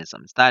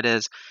mechanisms. That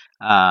is,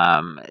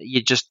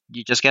 you just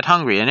get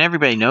hungry, and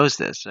everybody knows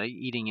this. Right?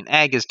 Eating an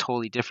egg is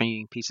totally different.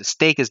 Eating a piece of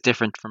steak is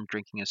different from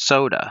drinking a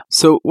soda.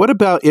 So what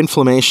about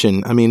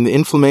inflammation? I mean, the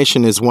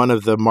inflammation is one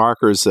of the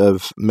markers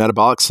of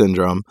metabolic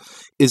syndrome.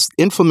 Is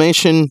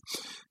inflammation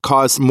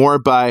caused more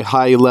by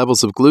high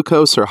levels of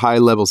glucose or high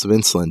levels of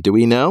insulin? Do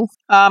we know?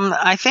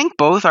 I think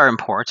both are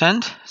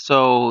important.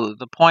 So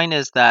the point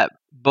is that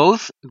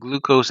both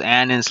glucose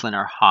and insulin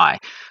are high.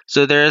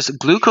 So there's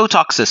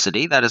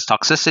glucotoxicity, that is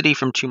toxicity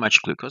from too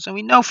much glucose, and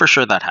we know for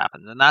sure that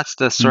happens. And that's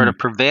the sort of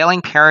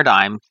prevailing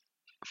paradigm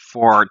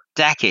for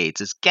decades,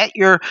 is get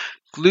your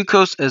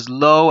glucose as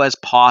low as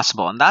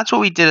possible. And that's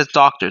what we did as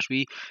doctors.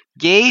 We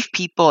gave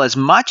people as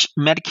much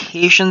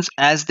medications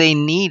as they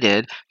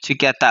needed to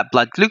get that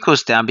blood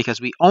glucose down, because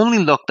we only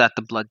looked at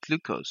the blood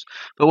glucose.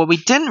 But what we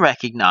didn't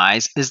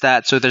recognize is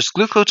that, so there's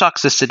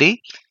glucotoxicity,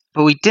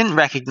 but we didn't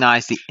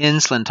recognize the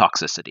insulin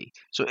toxicity.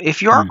 So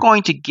if you're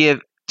going to give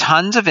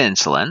tons of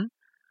insulin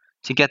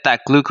to get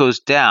that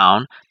glucose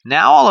down,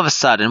 now all of a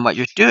sudden what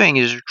you're doing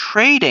is you're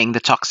trading the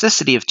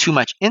toxicity of too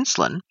much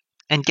insulin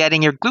and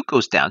getting your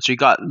glucose down. So you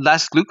got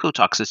less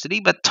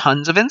glucotoxicity, but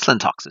tons of insulin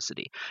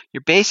toxicity.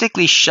 You're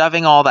basically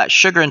shoving all that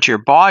sugar into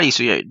your body,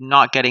 so you're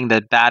not getting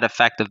the bad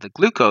effect of the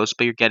glucose,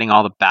 but you're getting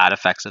all the bad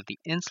effects of the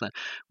insulin,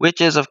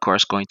 which is, of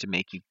course, going to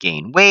make you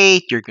gain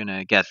weight. You're going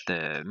to get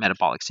the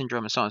metabolic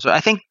syndrome and so on. So I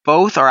think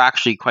both are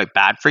actually quite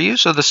bad for you.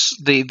 So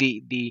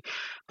the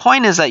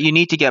point is that you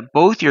need to get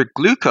both your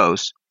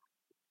glucose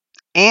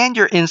and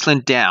your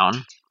insulin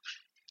down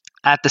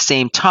at the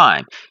same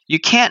time. You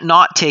can't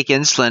not take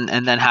insulin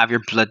and then have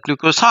your blood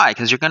glucose high,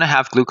 because you're going to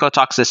have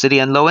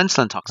glucotoxicity and low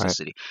insulin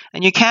toxicity. Right.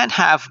 And you can't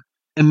have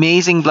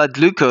amazing blood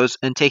glucose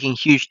and taking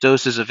huge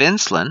doses of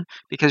insulin,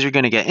 because you're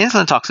going to get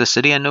insulin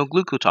toxicity and no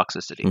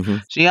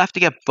glucotoxicity. So you have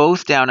to get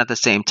both down at the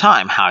same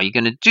time. How are you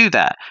going to do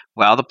that?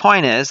 Well, the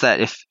point is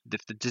that if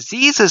the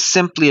disease is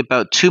simply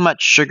about too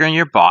much sugar in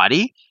your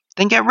body,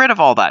 then get rid of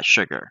all that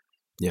sugar.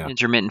 Yeah.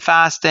 intermittent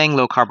fasting,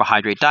 low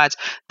carbohydrate diets.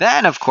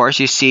 Then, of course,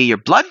 you see your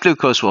blood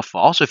glucose will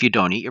fall. So if you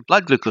don't eat, your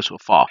blood glucose will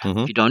fall.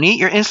 If you don't eat,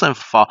 your insulin will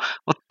fall.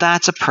 Well,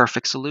 that's a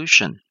perfect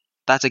solution.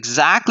 That's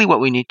exactly what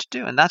we need to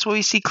do. And that's what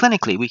we see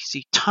clinically. We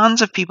see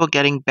tons of people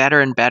getting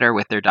better and better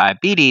with their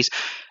diabetes,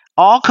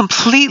 all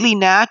completely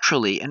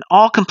naturally and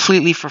all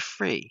completely for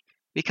free.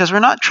 Because we're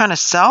not trying to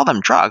sell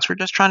them drugs. We're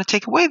just trying to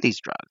take away these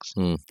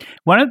drugs.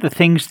 One of the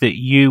things that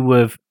you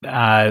were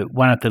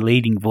one of the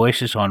leading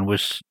voices on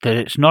was that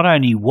it's not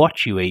only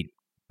what you eat,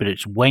 but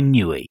it's when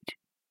you eat.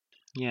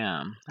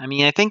 Yeah. I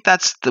mean, I think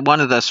that's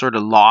one of the sort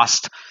of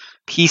lost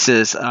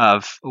pieces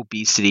of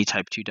obesity,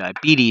 type 2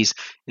 diabetes,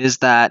 is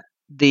that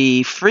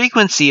the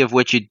frequency of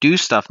which you do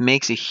stuff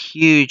makes a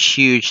huge,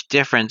 huge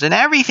difference in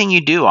everything you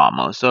do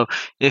almost. So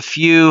if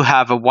you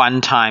have a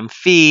one-time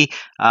fee,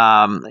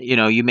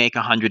 you make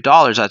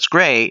 $100, that's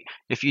great.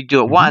 If you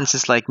do it once,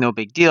 it's like no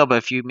big deal. But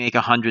if you make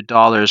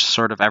 $100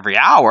 sort of every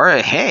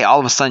hour, hey, all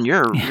of a sudden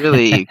you're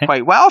really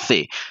quite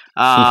wealthy.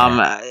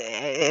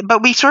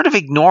 But we sort of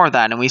ignore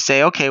that and we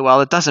say, okay,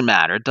 well, it doesn't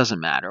matter. It doesn't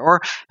matter.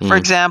 Or, for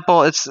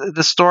example, it's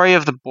the story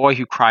of the boy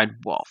who cried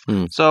wolf.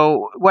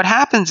 So what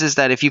happens is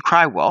that if you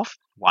cry wolf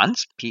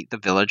once, the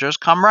villagers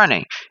come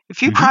running.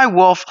 If you cry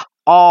wolf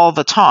all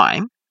the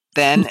time,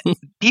 then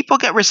people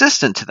get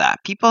resistant to that.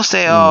 People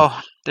say, oh,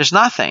 there's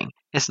nothing.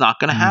 It's not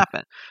going to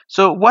happen.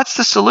 So what's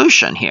the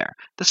solution here?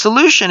 The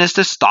solution is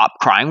to stop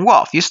crying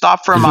wolf. You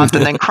stop for a month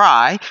and then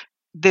cry.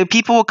 The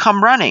people will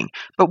come running.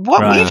 But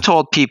what we've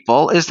told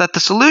people is that the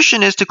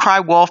solution is to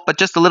cry wolf, but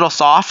just a little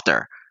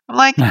softer. I'm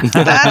like,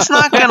 that's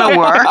not going to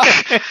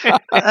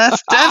work.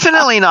 That's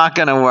definitely not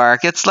going to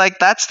work. It's like,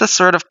 that's the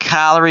sort of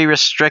calorie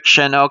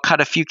restriction. Oh,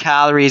 cut a few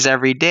calories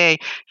every day.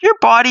 Your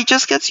body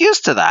just gets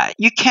used to that.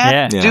 You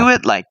can't do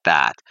it like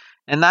that.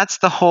 And that's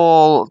the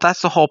whole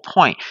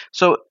point.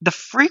 So the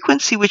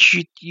frequency which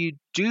you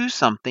do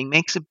something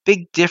makes a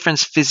big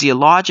difference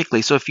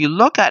physiologically. So if you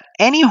look at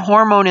any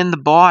hormone in the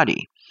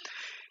body,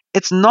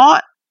 it's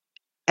not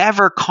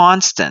ever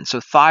constant. So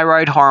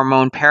thyroid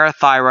hormone,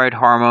 parathyroid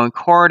hormone,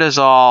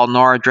 cortisol,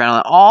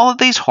 noradrenaline, all of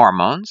these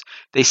hormones,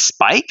 they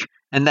spike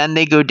and then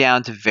they go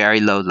down to very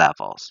low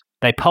levels.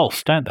 They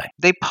pulse, don't they?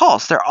 They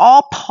pulse. They're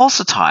all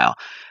pulsatile.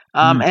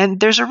 And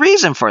there's a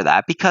reason for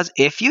that, because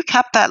if you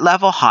kept that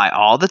level high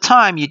all the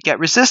time, you'd get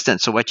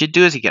resistance. So what you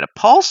do is you get a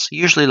pulse,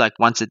 usually like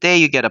once a day,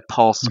 you get a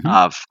pulse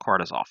of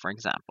cortisol, for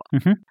example.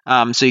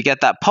 So you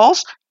get that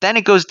pulse, then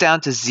it goes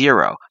down to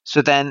 0.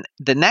 So then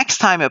the next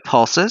time it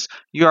pulses,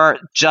 you're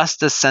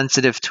just as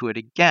sensitive to it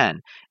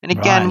again. And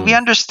again, we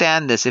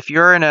understand this. If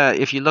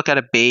you look at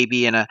a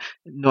baby in a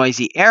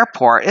noisy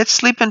airport, it's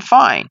sleeping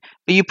fine.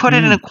 But you put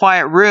it in a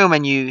quiet room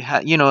and you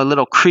a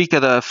little creak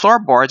of the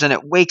floorboards and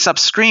it wakes up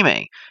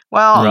screaming.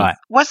 Well,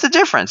 what's the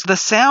difference? The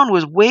sound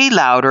was way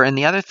louder in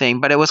the other thing,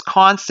 but it was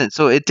constant,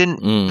 so it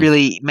didn't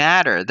really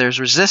matter. There's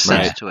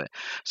resistance to it.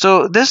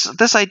 So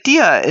this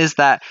idea is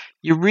that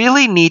you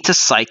really need to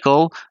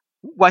cycle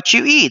what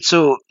you eat.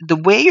 So the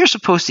way you're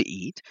supposed to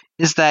eat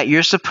is that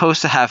you're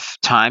supposed to have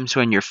times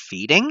when you're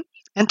feeding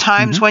and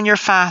times when you're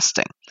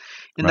fasting.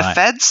 In the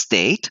fed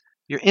state,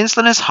 your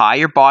insulin is high,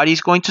 your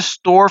body's going to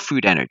store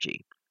food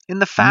energy. In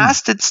the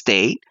fasted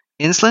state,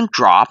 insulin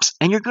drops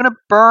and you're going to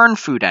burn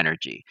food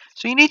energy.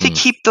 So you need to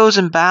keep those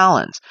in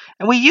balance.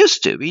 And we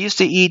used to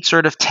eat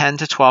sort of 10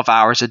 to 12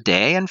 hours a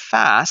day and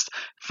fast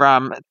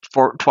from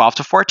 12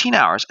 to 14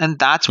 hours. And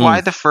that's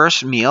why the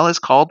first meal is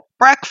called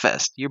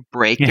breakfast. You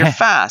break your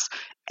fast.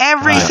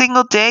 Every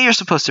single day you're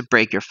supposed to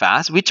break your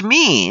fast, which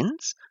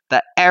means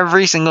that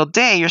every single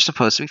day you're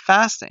supposed to be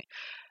fasting.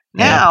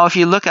 Now, if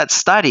you look at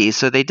studies,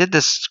 so they did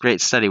this great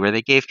study where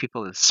they gave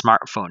people a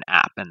smartphone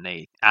app and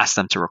they asked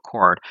them to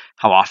record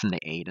how often they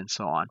ate and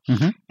so on.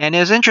 And it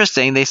was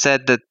interesting. They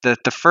said that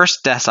the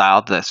first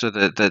decile,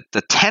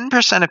 the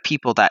 10% of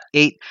people that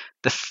ate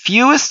the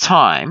fewest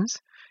times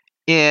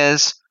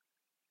is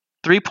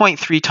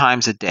 3.3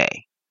 times a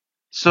day.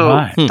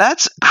 So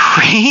that's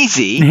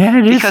crazy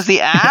because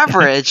the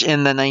average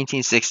in the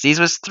 1960s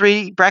was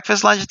 3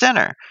 breakfast, lunch,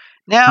 dinner.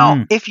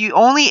 Now, if you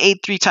only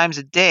ate 3 times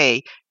a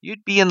day,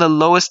 you'd be in the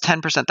lowest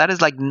 10%. That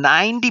is like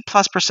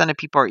 90+% of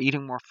people are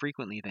eating more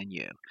frequently than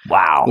you.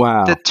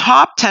 Wow. The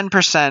top 10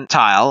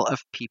 percentile of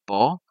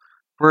people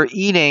were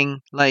eating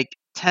like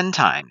 10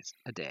 times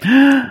a day.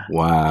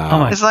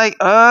 Wow. It's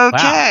like,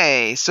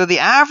 okay, so the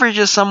average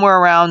is somewhere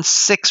around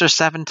 6 or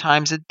 7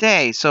 times a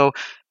day. So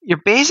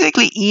you're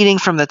basically eating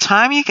from the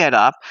time you get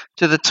up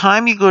to the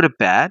time you go to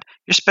bed.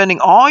 You're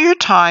spending all your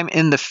time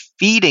in the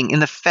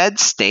fed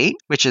state,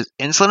 which is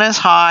insulin is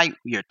high.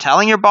 You're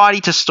telling your body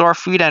to store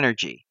food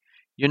energy.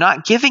 You're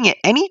not giving it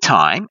any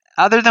time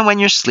other than when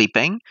you're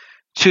sleeping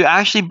to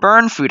actually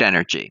burn food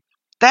energy.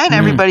 Then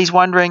everybody's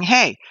wondering,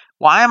 hey,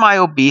 why am I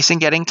obese and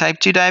getting type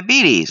 2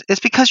 diabetes? It's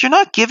because you're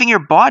not giving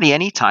your body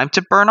any time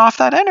to burn off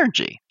that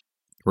energy.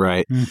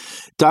 Right.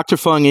 Dr.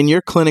 Fung, in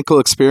your clinical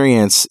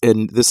experience,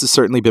 and this has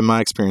certainly been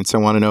my experience, I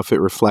want to know if it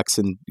reflects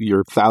in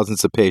your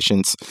thousands of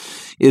patients,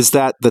 is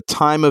that the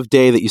time of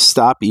day that you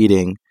stop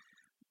eating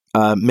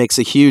makes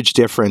a huge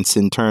difference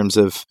in terms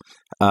of,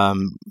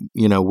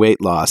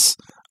 weight loss.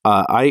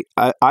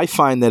 I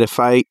find that if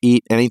I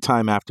eat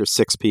anytime after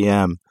 6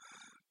 p.m.,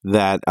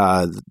 that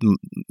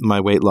my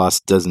weight loss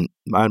doesn't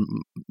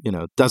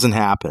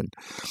happen.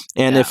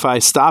 And if I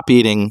stop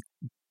eating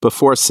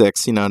before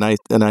 6, and I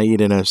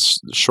eat in a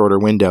shorter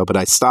window, but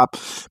I stop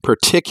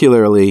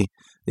particularly,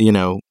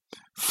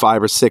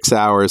 5 or 6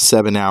 hours,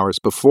 7 hours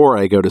before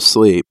I go to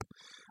sleep,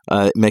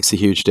 it makes a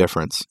huge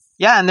difference.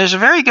 Yeah, and there's a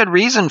very good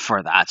reason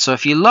for that. So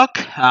if you look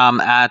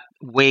at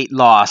weight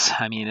loss,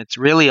 I mean, it's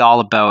really all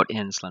about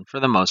insulin for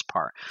the most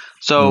part.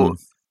 So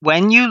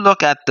when you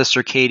look at the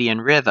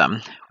circadian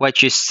rhythm,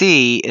 what you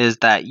see is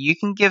that you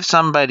can give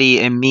somebody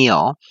a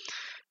meal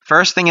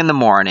first thing in the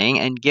morning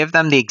and give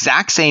them the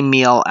exact same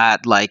meal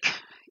at like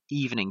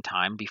evening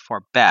time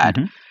before bed.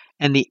 Mm-hmm.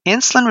 And the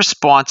insulin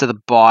response of the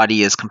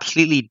body is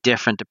completely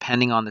different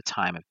depending on the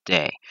time of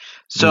day.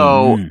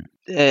 So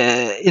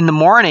in the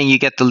morning, you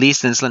get the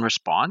least insulin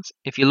response.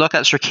 If you look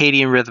at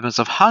circadian rhythms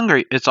of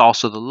hunger, it's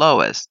also the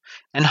lowest.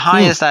 And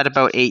highest at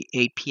about 8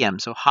 p.m.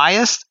 So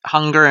highest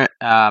hunger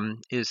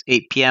is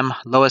 8 p.m.,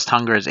 lowest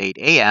hunger is 8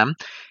 a.m.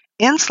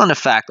 Insulin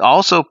effect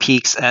also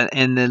peaks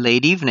in the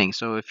late evening.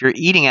 So if you're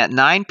eating at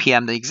 9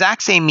 p.m., the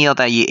exact same meal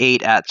that you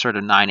ate at sort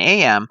of 9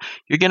 a.m.,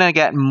 you're going to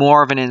get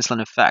more of an insulin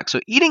effect.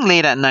 So eating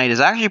late at night is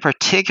actually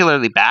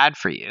particularly bad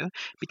for you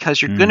because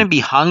you're going to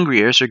be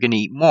hungrier, so you're going to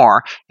eat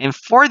more. And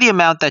for the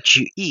amount that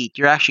you eat,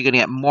 you're actually going to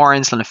get more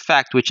insulin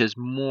effect, which is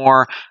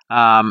more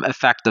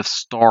effective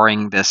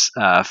storing this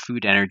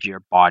food energy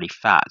or body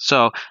fat.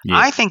 So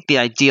I think the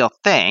ideal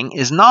thing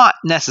is not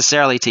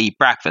necessarily to eat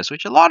breakfast,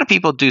 which a lot of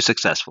people do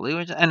successfully,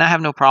 and I have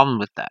no problem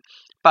with that.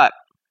 But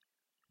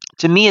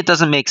to me, it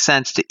doesn't make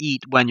sense to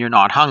eat when you're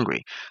not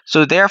hungry.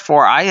 So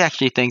therefore, I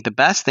actually think the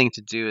best thing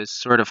to do is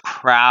sort of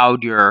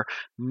crowd your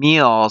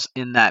meals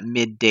in that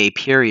midday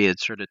period,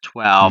 sort of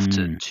 12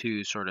 to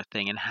 2 sort of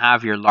thing, and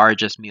have your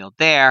largest meal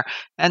there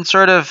and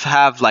sort of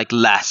have like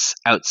less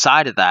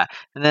outside of that.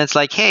 And then it's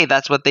like, hey,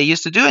 that's what they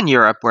used to do in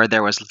Europe where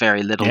there was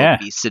very little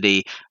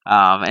obesity.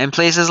 And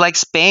places like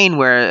Spain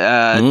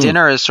where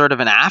dinner is sort of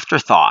an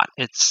afterthought.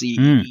 It's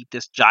you eat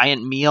this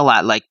giant meal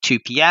at like 2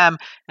 p.m.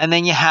 and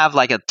then you have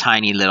like a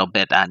tiny little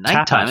bit at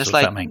nighttime. It's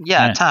like,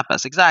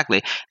 tapas,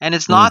 exactly. And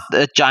it's not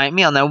a giant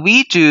meal. Now,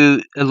 we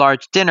do a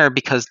large dinner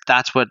because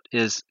that's what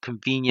is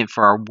convenient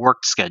for our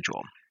work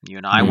schedule. You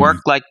and I work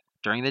like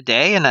during the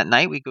day, and at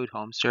night we go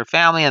home to our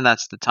family, and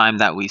that's the time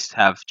that we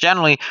have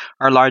generally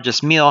our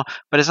largest meal,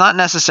 but it's not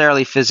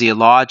necessarily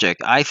physiologic.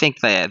 I think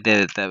that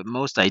the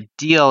most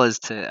ideal is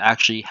to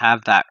actually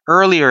have that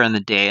earlier in the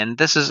day, and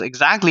this is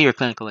exactly your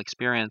clinical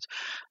experience,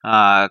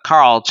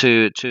 Carl,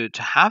 to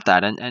have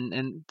that.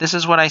 And this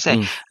is what I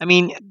say. I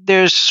mean,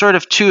 there's sort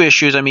of two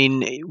issues. I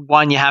mean,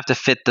 one, you have to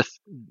fit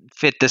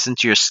this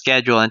into your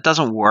schedule, and it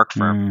doesn't work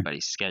for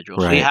everybody's schedule.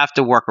 Right. So you have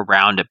to work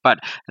around it. But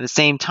at the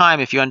same time,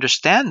 if you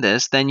understand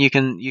this, then you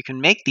can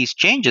make these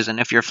changes. And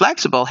if you're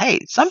flexible, hey,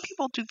 some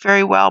people do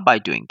very well by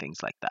doing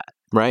things like that.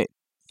 Right.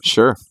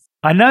 Sure.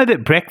 I know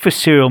that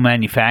breakfast cereal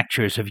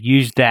manufacturers have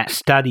used that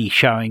study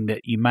showing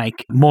that you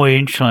make more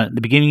insulin at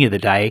the beginning of the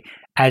day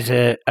as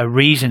a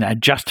reason, a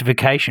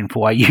justification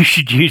for why you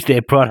should use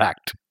their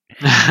product.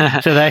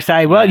 So they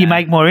say, well, you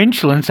make more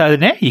insulin, so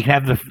now you can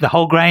have the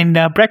whole grain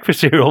breakfast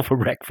cereal for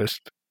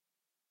breakfast.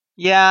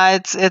 Yeah,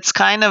 it's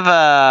kind of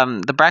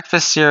the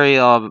breakfast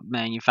cereal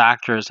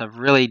manufacturers have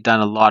really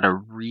done a lot of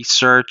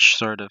research,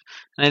 sort of,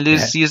 and I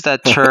use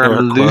that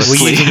term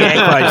loosely.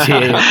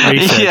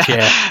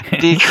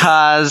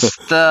 Because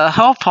the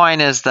whole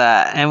point is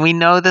that, and we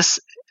know this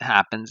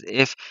happens,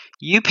 if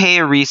you pay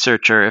a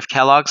researcher, if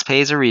Kellogg's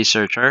pays a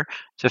researcher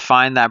to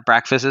find that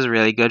breakfast is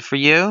really good for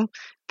you,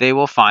 they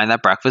will find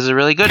that breakfast is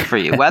really good for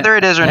you. Whether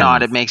it is or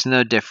not, it makes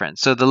no difference.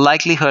 So the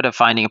likelihood of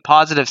finding a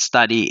positive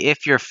study,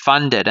 if you're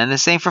funded, and the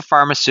same for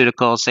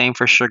pharmaceuticals, same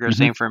for sugar,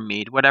 same for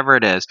meat, whatever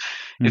it is,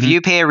 if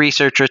you pay a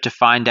researcher to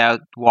find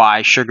out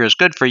why sugar is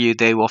good for you,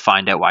 they will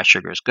find out why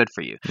sugar is good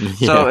for you.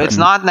 So it's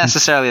not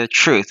necessarily the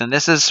truth. And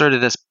this is sort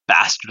of this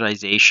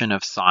bastardization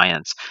of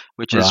science,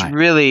 which is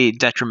really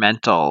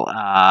detrimental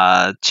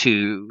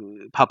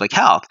to public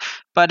health.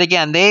 But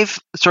again, they've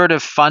sort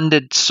of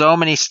funded so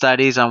many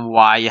studies on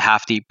why you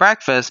have to eat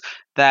breakfast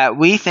that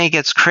we think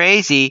it's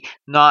crazy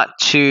not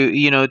to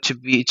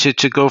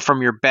go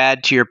from your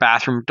bed to your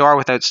bathroom door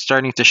without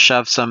starting to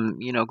shove some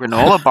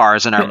granola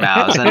bars in our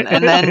mouths, and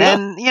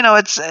then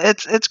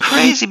it's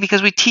crazy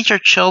because we teach our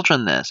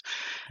children this.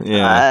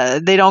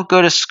 They don't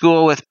go to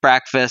school with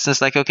breakfast.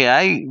 It's like, okay,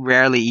 I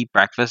rarely eat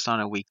breakfast on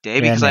a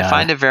weekday because I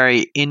find it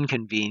very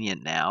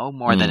inconvenient now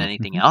more than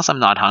anything else. I'm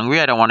not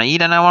hungry. I don't want to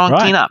eat, and I want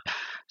to clean up.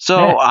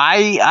 So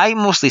I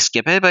mostly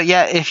skip it, but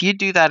if you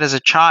do that as a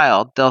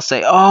child, they'll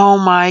say, "Oh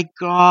my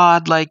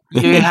God, like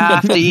you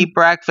have to eat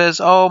breakfast.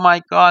 Oh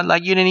my God,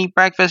 like you didn't eat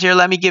breakfast. Here,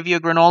 let me give you a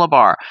granola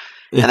bar."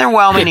 And they're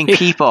well-meaning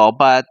people,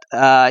 but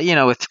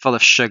with full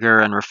of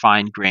sugar and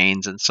refined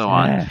grains and so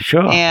on. Yeah,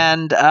 sure.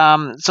 And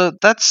so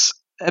that's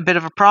a bit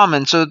of a problem.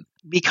 And so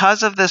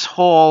because of this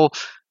whole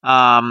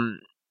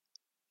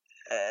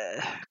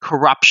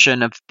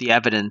corruption of the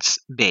evidence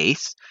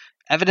base,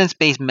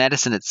 evidence-based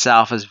medicine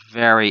itself is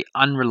very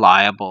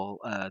unreliable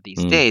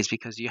these days,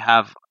 because you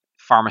have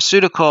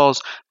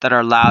pharmaceuticals that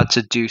are allowed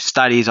to do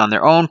studies on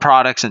their own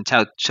products and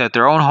tout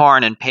their own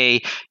horn and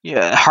pay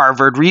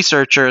Harvard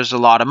researchers a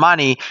lot of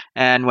money.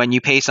 And when you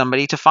pay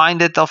somebody to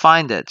find it, they'll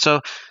find it.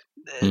 So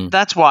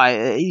that's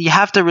why you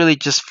have to really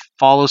just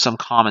follow some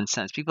common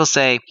sense. People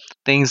say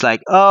things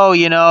like, oh,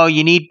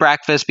 you need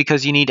breakfast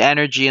because you need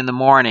energy in the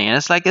morning. And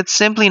it's like, it's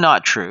simply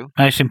not true.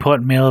 Most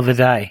important meal of the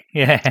day.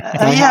 Yeah.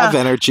 I have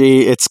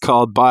energy. It's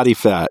called body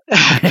fat.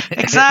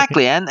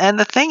 Exactly. And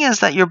the thing is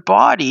that your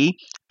body,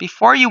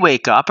 before you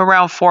wake up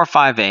around 4 or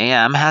 5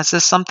 a.m., has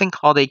this something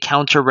called a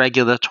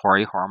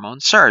counter-regulatory hormone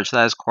surge.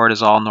 That is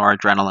cortisol,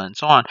 noradrenaline, and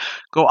so on,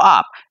 go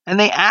up. And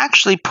they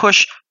actually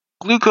push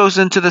glucose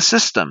into the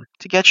system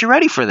to get you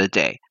ready for the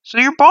day. So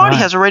your body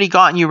has already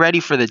gotten you ready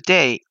for the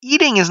day.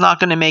 Eating is not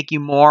going to make you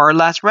more or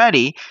less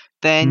ready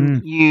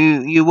than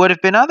you would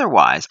have been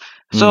otherwise.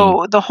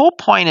 So the whole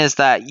point is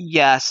that,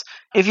 yes,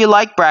 if you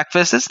like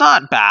breakfast, it's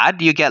not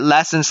bad. You get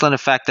less insulin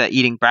effect at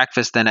eating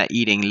breakfast than at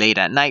eating late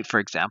at night, for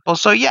example.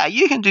 So yeah,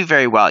 you can do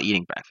very well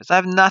eating breakfast. I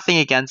have nothing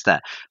against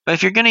that. But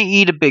if you're going to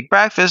eat a big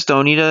breakfast,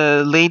 don't eat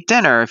a late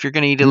dinner. If you're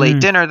going to eat a late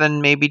dinner,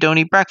 then maybe don't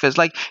eat breakfast.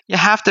 Like, you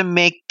have to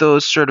make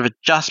those sort of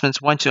adjustments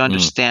once you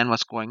understand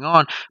what's going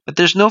on. But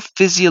there's no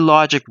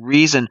physiologic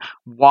reason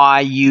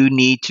why you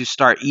need to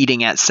start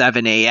eating at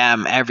 7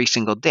 a.m. every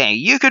single day.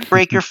 You could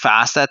break your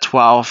fast at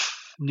 12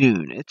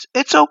 noon.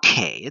 It's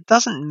okay. It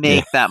doesn't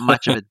make that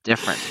much of a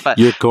difference. But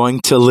you're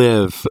going to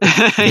live.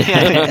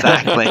 Yeah,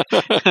 exactly.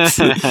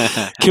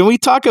 Can we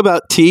talk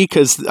about tea?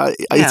 Because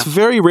it's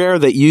very rare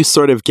that you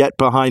sort of get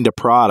behind a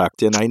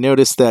product, and I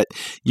noticed that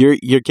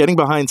you're getting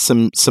behind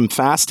some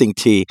fasting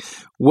tea.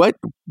 What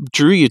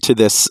drew you to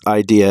this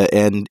idea,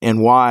 and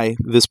why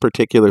this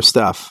particular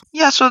stuff?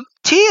 Yeah, so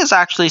tea is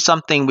actually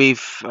something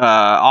we've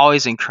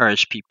always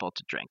encouraged people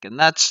to drink, and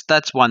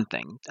that's one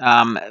thing.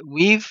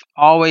 We've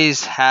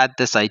always had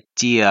this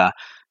idea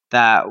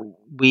that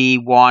we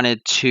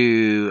wanted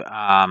to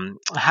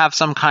have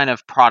some kind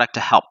of product to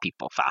help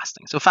people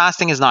fasting. So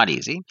fasting is not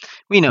easy.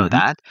 We know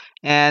that.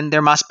 And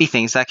there must be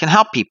things that can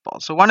help people.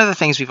 So one of the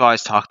things we've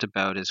always talked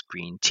about is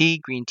green tea.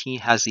 Green tea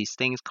has these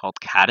things called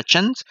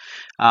catechins,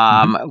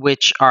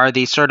 which are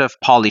these sort of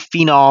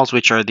polyphenols,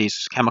 which are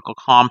these chemical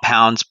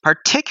compounds,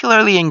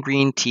 particularly in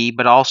green tea,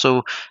 but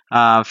also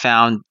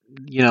found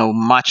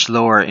much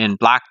lower in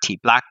black tea.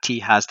 Black tea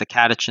has the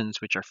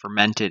catechins, which are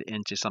fermented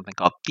into something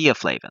called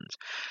theaflavins.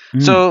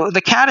 So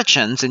the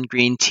catechins in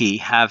green tea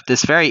have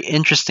this very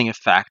interesting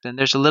effect, and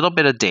there's a little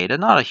bit of data,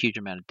 not a huge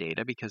amount of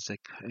data, because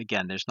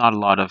again, there's not a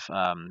lot of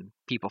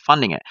people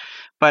funding it,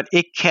 but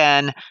it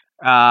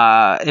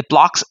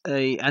blocks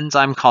an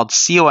enzyme called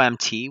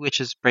COMT,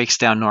 which breaks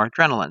down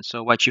noradrenaline.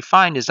 So what you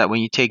find is that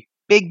when you take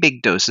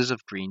big doses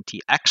of green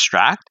tea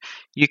extract,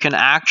 you can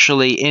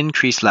actually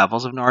increase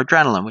levels of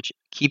noradrenaline, which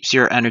keeps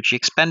your energy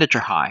expenditure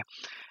high.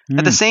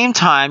 At the same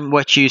time,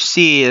 what you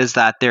see is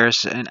that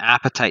there's an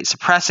appetite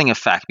suppressing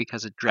effect,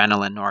 because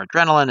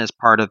noradrenaline is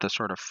part of the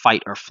sort of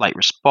fight or flight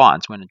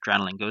response. When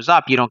adrenaline goes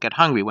up, you don't get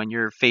hungry. When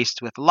you're faced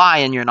with a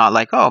lion, you're not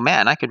like, oh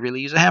man, I could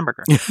really use a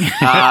hamburger.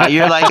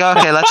 You're like,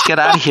 okay, let's get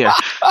out of here.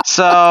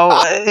 So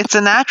it's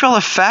a natural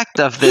effect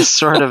of this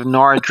sort of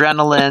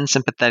noradrenaline,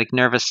 sympathetic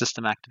nervous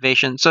system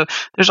activation. So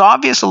there's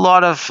obviously a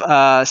lot of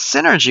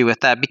synergy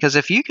with that, because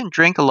if you can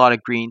drink a lot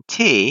of green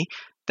tea,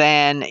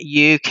 then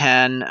you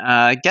can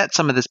get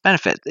some of this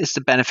benefit. Is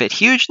the benefit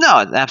huge?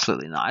 No,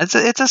 absolutely not.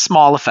 It's a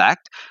small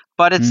effect,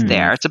 but it's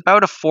there. It's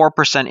about a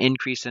 4%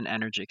 increase in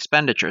energy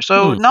expenditure.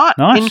 So not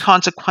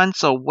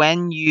inconsequential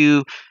when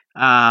you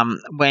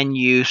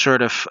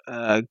sort of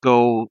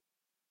go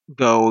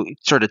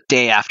sort of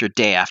day after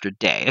day after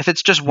day. If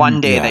it's just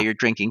one day that you're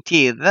drinking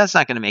tea, that's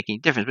not going to make any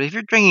difference. But if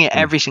you're drinking it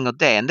every single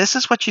day, and this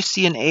is what you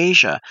see in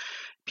Asia,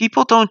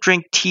 people don't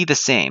drink tea the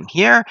same.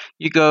 Here,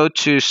 you go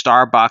to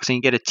Starbucks and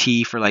you get a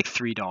tea for like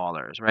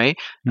 $3, right?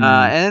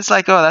 And it's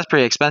like, oh, that's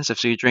pretty expensive,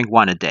 so you drink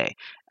one a day.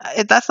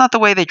 That's not the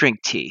way they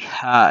drink tea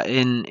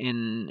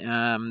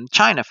in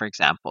China, for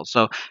example.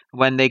 So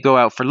when they go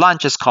out for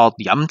lunch, it's called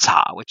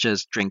yumcha, which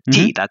is drink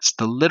tea. That's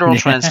the literal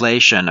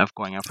translation of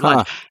going out for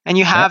lunch. And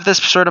you have this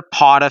sort of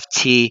pot of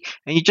tea,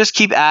 and you just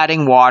keep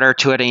adding water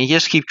to it, and you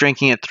just keep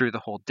drinking it through the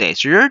whole day.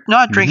 So you're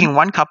not drinking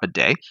 1 cup a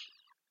day.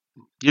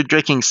 You're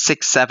drinking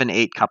 6, 7,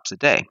 8 cups a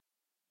day.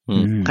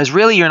 Because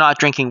really, you're not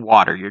drinking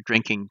water. You're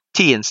drinking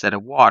tea instead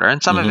of water.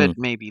 And some of it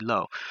may be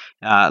low,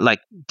 like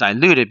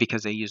diluted,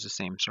 because they use the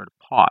same sort of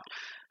pot.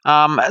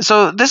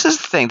 So this is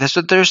the thing.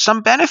 There's some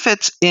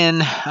benefits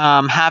in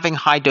having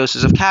high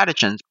doses of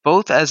catechins,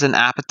 both as an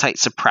appetite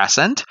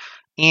suppressant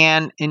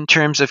and in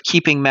terms of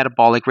keeping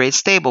metabolic rate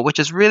stable, which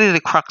is really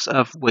the crux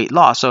of weight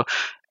loss. So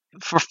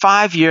for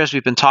 5 years,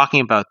 we've been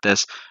talking about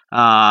this,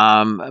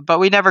 but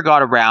we never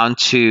got around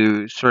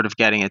to sort of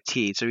getting a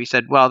tea. So we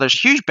said, well, there's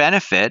huge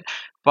benefit,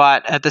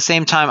 but at the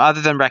same time, other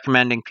than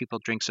recommending people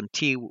drink some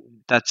tea,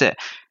 that's it.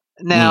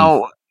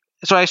 Now,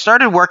 so I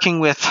started working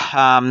with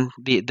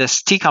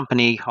this tea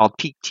company called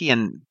Peak Tea,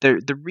 and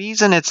the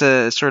reason it's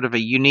a sort of a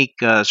unique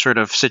sort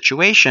of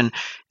situation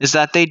is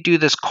that they do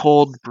this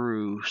cold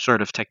brew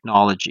sort of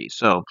technology.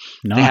 So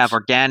they have Nice.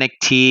 organic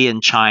tea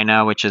in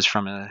China, which is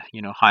from a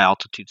high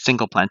altitude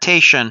single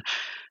plantation.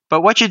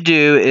 But what you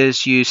do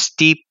is you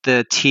steep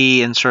the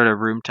tea in sort of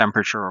room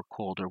temperature or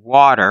colder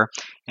water.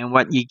 And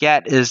what you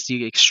get is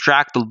you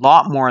extract a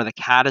lot more of the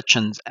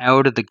catechins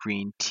out of the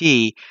green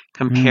tea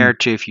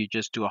compared to if you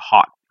just do a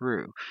hot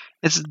brew.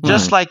 It's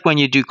just like when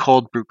you do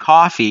cold brew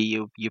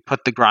coffee, you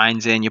put the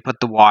grinds in, you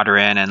put the water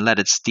in and let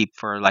it steep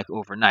for like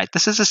overnight.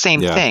 This is the same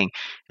thing.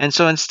 And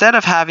so instead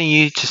of having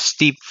you to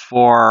steep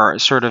for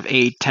sort of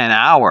 8-10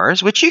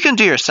 hours, which you can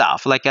do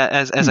yourself, like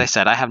as I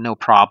said, I have no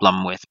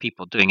problem with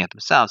people doing it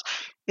themselves.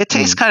 It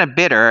tastes kind of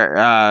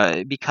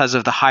bitter because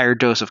of the higher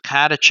dose of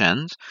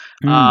catechins,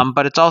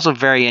 but it's also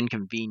very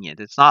inconvenient.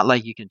 It's not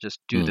like you can just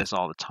do this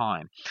all the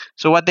time.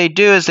 So what they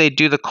do is they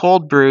do the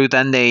cold brew,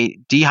 then they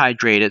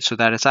dehydrate it so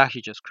that it's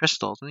actually just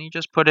crystals, and you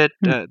just put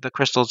the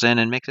crystals in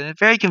and mix it. It's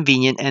very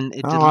convenient, and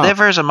it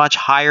delivers a much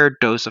higher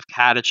dose of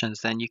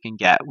catechins than you can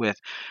get with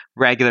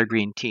regular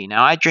green tea.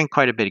 Now, I drink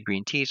quite a bit of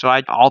green tea, so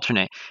I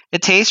alternate.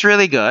 It tastes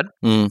really good,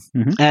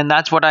 and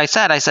that's what I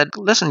said. I said,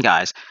 listen,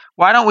 guys,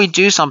 why don't we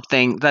do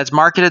something that's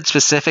marketed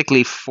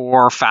specifically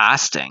for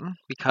fasting?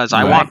 Because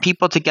I want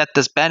people to get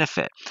this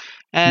benefit.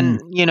 And,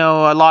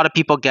 a lot of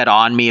people get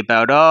on me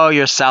about, oh,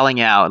 you're selling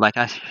out.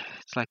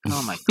 It's like,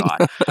 oh my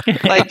God.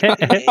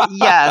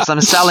 Yes,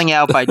 I'm selling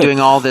out by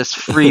doing all this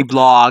free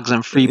blogs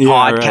and free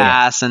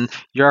podcasts and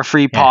your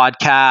free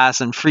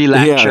podcasts and free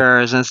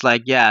lectures. And it's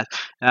like,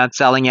 not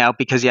selling out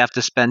because you have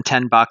to spend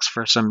 $10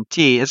 for some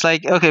tea. It's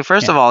like, okay,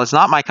 first of all, it's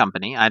not my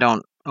company. I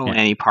don't own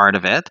any part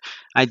of it.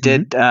 I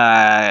did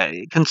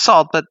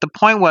consult, but the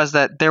point was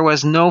that there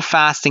was no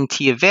fasting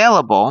tea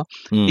available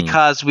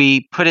because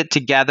we put it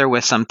together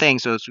with some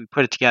things. So we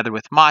put it together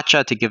with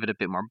matcha to give it a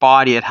bit more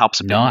body. It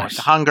helps a bit more with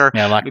the hunger.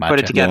 Yeah, I like we matcha. put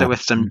it together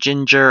with some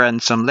ginger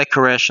and some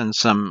licorice and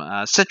some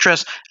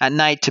citrus at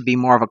night to be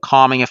more of a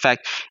calming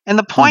effect. And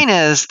the point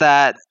is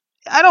that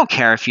I don't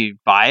care if you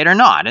buy it or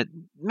not. It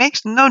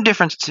makes no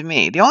difference to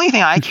me. The only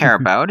thing I care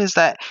about is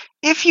that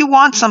if you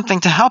want something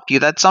to help you,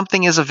 that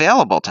something is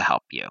available to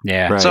help you.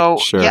 Yeah. Right, So,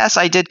 sure. yes,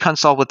 I did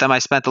consult with them. I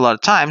spent a lot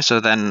of time. So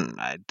then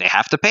they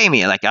have to pay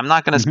me. Like, I'm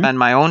not going to spend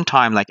my own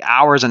time, like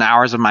hours and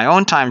hours of my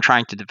own time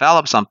trying to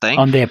develop something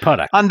On their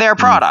product. on their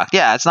product.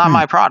 Yeah, it's not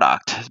my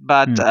product.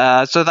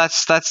 But so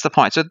that's the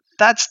point. So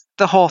that's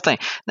the whole thing.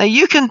 Now,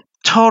 you can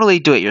totally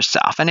do it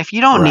yourself. And if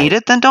you don't need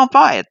it, then don't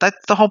buy it. That's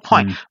the whole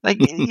point. Like,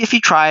 if you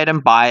try it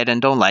and buy it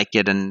and don't like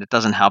it and it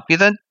doesn't help you,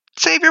 then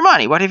save your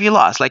money. What have you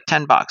lost? Like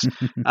 $10.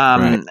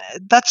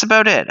 That's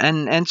about it.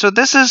 And so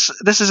this is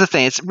the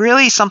thing. It's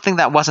really something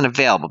that wasn't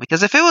available,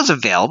 because if it was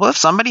available, if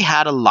somebody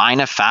had a line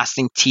of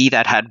fasting tea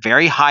that had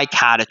very high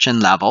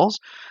catechin levels,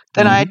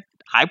 then I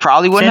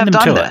probably wouldn't Send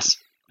have them done to this.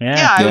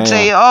 Yeah. I would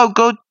say, oh,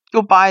 go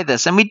buy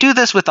this. And we do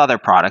this with other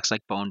products like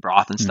bone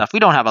broth and stuff. We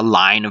don't have a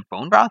line of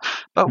bone broth,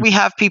 but we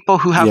have people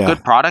who have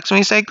good products, and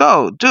we say,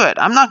 go do it.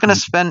 I'm not going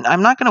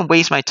to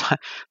waste my time.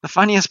 The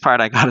funniest part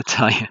I got to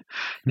tell you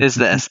is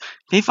this.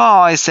 People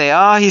always say,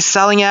 oh, he's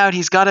selling out.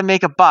 He's got to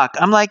make a buck.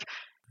 I'm like,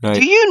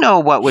 do you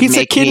know what would He's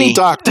make a kidney me...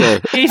 doctor.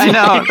 I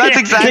know, that's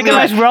exactly The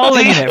guy's right.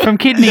 rolling in it from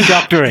kidney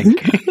doctoring.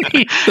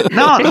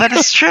 No, that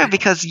is true,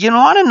 because you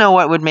want to know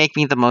what would make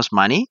me the most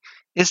money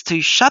is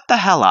to shut the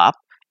hell up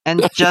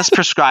and just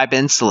prescribe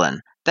insulin.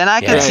 Then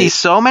I could see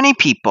so many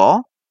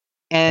people,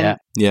 and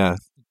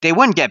they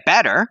wouldn't get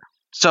better.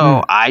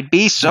 So I'd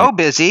be so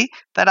busy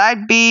that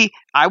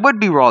I would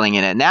be rolling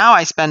in it. Now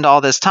I spend all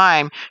this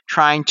time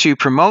trying to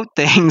promote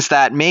things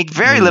that make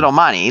very little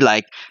money,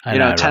 like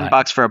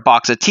 $10 for a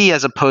box of tea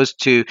as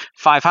opposed to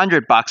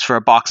 $500 for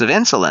a box of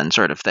insulin,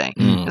 sort of thing.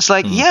 It's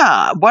like,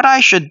 what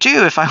I should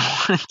do if I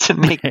wanted to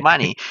make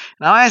money.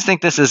 And I always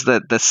think this is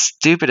the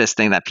stupidest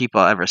thing that people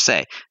ever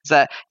say, is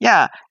that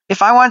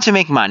if I wanted to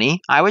make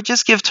money, I would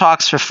just give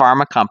talks for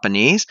pharma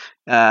companies.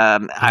 I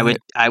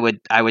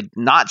would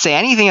not say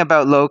anything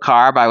about low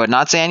carb. I would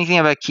not say anything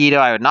about keto.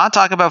 I would not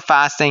talk about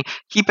fasting.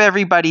 Keep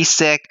everybody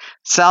sick.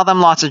 Sell them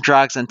lots of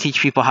drugs and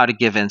teach people how to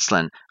give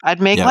insulin. I'd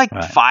make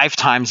 5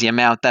 times the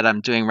amount that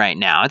I'm doing right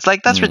now. It's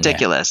like, that's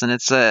ridiculous, and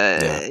it's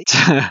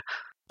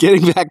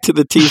Getting back to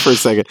the tea for a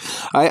second,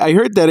 I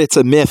heard that it's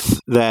a myth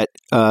that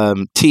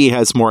tea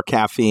has more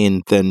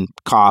caffeine than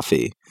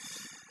coffee.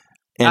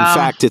 In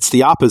fact, it's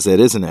the opposite,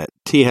 isn't it?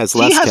 Tea has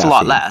less caffeine. Tea has a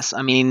lot less.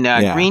 I mean,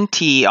 green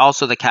tea,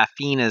 also the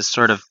caffeine is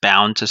sort of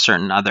bound to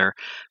certain other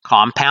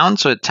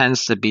compounds, so it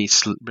tends to be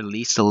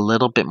released a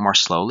little bit more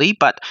slowly.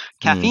 But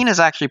caffeine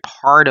is actually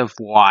part of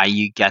why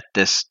you get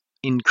this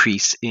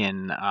increase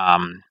in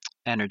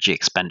energy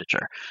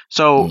expenditure.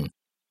 So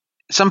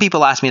some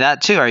people ask me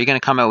that too. Are you going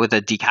to come out with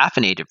a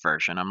decaffeinated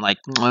version? I'm like,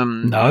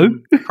 no,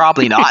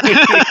 probably not,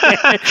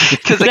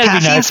 because the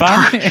caffeine's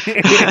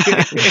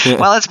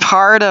well, it's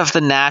part of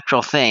the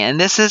natural thing, and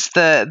this is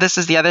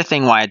the other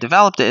thing why I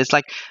developed it. It's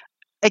like,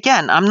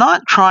 again, I'm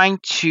not trying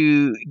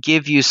to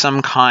give you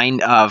some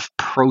kind of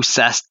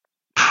processed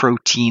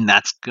protein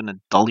that's going to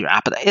dull your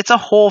appetite. It's a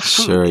whole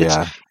food. Sure,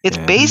 It's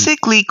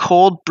basically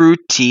cold brewed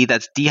tea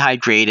that's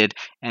dehydrated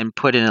and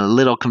put in a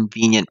little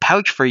convenient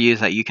pouch for you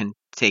that you can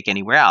take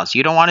anywhere else.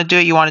 You don't want to do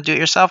it, you want to do it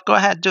yourself, go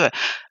ahead, do it.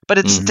 But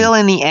it's still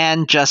in the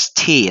end just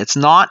tea. It's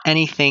not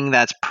anything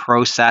that's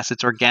processed.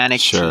 It's organic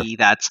tea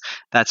that's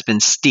been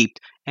steeped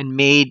and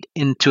made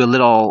into a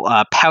little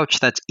pouch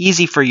that's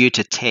easy for you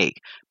to take.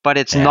 But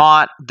it's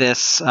not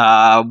this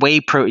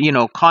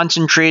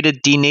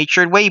concentrated,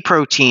 denatured whey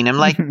protein. I'm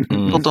like,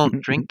 people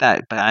don't drink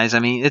that, guys. I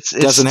mean, it's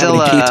doesn't still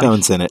have any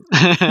ketones in it.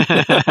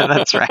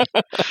 That's right.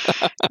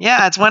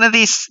 Yeah, it's one of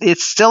these.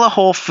 It's still a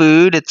whole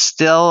food. It's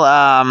still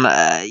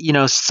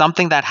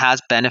something that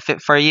has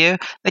benefit for you.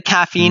 The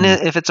caffeine,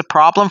 if it's a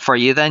problem for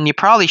you, then you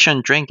probably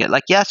shouldn't drink it.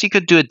 Like, yes, you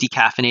could do a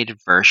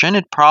decaffeinated version.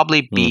 It'd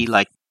probably be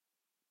like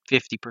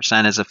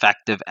 50% as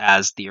effective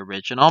as the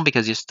original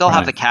because you still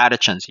have the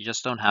catechins, you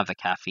just don't have the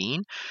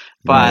caffeine.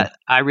 But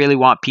I really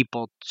want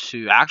people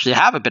to actually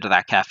have a bit of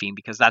that caffeine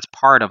because that's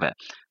part of it.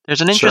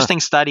 There's an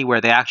interesting study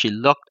where they actually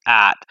looked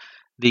at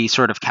the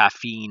sort of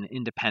caffeine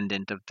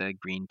independent of the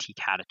green tea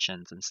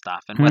catechins and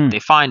stuff. And what they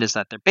find is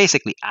that they're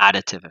basically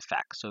additive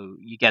effects. So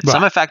you get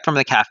some effect from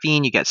the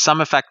caffeine, you get some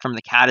effect from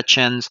the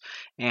catechins,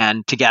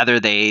 and together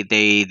they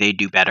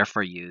do better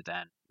for you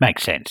then.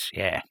 Makes sense,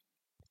 yeah.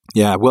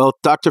 Yeah, well,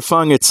 Dr.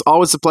 Fung, it's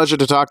always a pleasure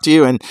to talk to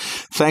you, and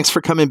thanks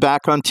for coming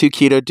back on Two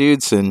Keto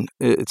Dudes, and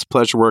it's a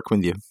pleasure working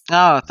with you.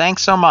 Oh,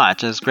 thanks so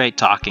much. It was great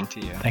talking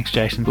to you. Thanks,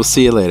 Jason. We'll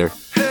see you later.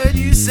 Heard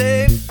you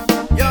say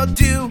you're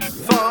due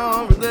for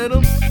a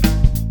little.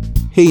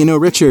 Hey,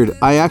 Richard,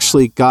 I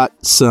actually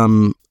got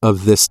some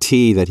of this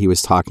tea that he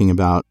was talking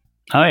about.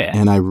 Oh, yeah.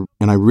 And I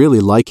really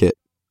like it.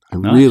 I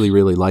really,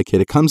 really like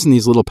it. It comes in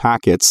these little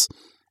packets,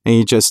 and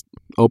you just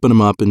open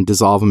them up and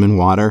dissolve them in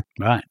water.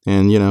 Right.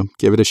 And,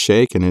 give it a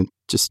shake, and it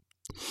just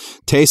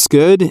tastes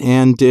good,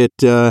 and it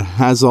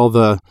has all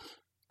the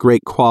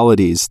great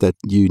qualities that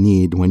you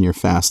need when you're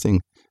fasting,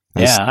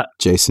 as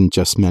Jason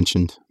just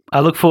mentioned.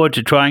 I look forward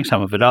to trying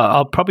some of it.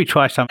 I'll probably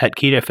try some at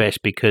Keto Fest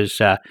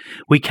because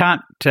we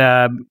can't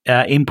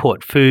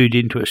import food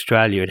into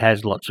Australia. It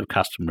has lots of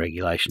custom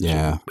regulations,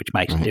 which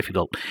makes it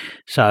difficult.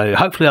 So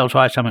hopefully I'll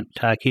try some at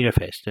Keto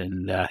Fest,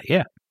 and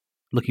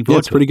looking forward to it.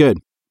 It's pretty good.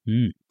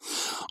 Mm.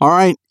 All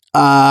right.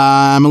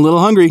 I'm a little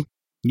hungry.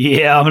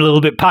 Yeah, I'm a little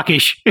bit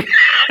puckish.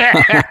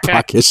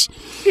 Puckish.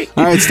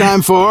 All right, it's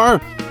time for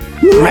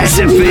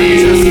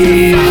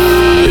Recipes!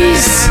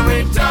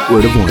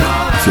 Word of warning.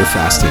 If you're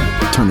fasting,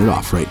 turn it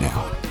off right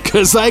now.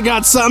 Because I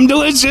got some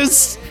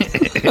delicious.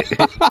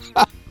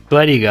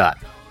 What do you got?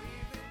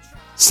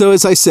 So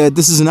as I said,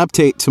 this is an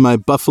update to my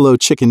buffalo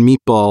chicken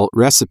meatball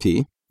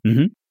recipe.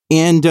 Mm-hmm.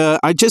 And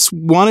I just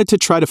wanted to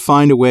try to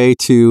find a way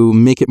to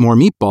make it more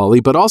meatball-y,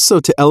 but also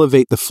to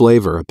elevate the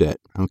flavor a bit,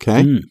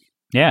 okay?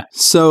 Yeah.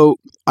 So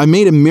I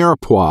made a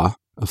mirepoix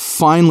of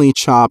finely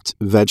chopped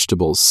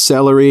vegetables,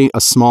 celery, a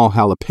small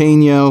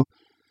jalapeno,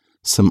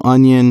 some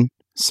onion,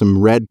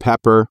 some red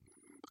pepper,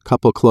 a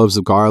couple cloves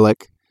of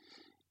garlic.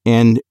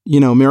 And,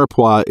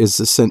 mirepoix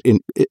is,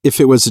 if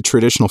it was a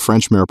traditional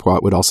French mirepoix,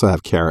 it would also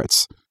have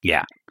carrots.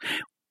 Yeah.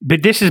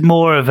 But this is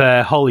more of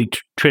a holy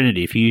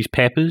trinity. If you use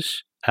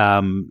peppers...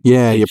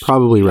 you're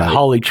probably right.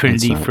 Holy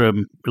Trinity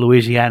from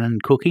Louisianan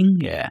cooking.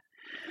 Yeah.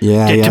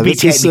 To be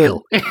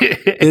technical.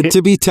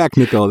 To be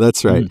technical,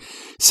 that's right.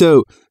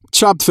 So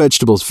chopped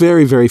vegetables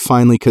very, very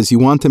finely because you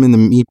want them in the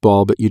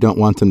meatball, but you don't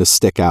want them to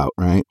stick out,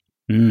 right?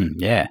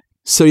 Yeah.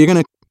 So you're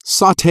going to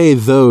saute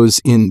those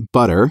in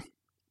butter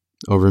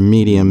over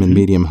medium and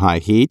medium-high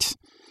heat.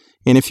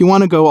 And if you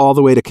want to go all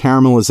the way to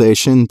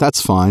caramelization,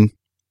 that's fine.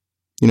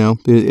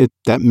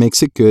 That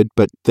makes it good,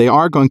 but they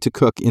are going to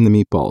cook in the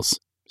meatballs.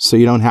 So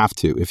you don't have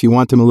to. If you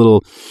want them a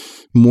little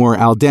more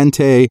al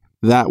dente,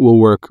 that will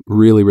work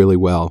really, really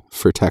well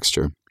for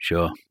texture.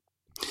 Sure.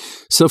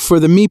 So for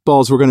the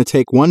meatballs, we're going to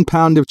take 1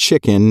 pound of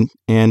chicken,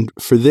 and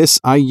for this,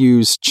 I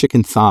use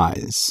chicken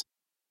thighs,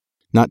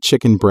 not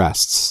chicken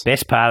breasts.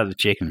 Best part of the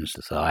chicken is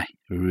the thigh.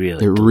 Really It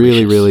delicious.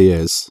 really, really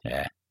is.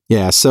 Yeah.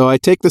 Yeah, so I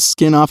take the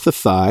skin off the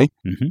thigh,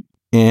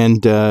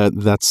 and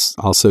that's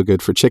also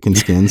good for chicken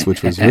skins,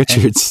 which was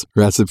Richard's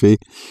recipe.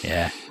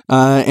 Yeah.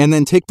 And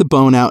then take the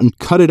bone out and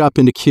cut it up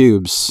into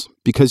cubes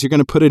because you're going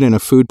to put it in a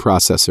food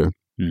processor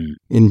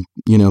and,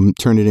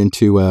 turn it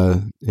into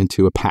a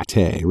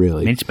pate,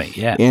 really. Mincemeat,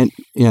 yeah. And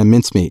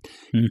mincemeat.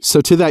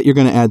 So to that, you're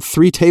going to add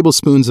 3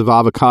 tablespoons of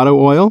avocado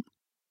oil,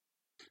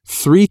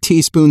 3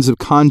 teaspoons of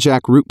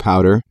konjac root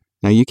powder.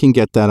 Now, you can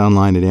get that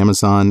online at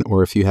Amazon,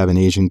 or if you have an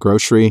Asian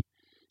grocery,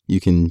 you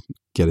can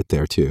get it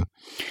there too.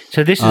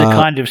 So this is a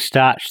kind of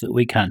starch that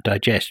we can't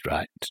digest,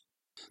 right?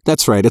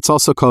 That's right. It's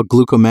also called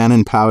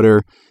glucomannan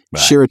powder,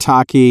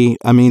 shirataki.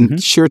 I mean,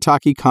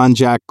 shirataki,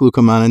 konjac,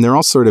 glucomannan, they're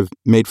all sort of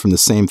made from the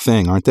same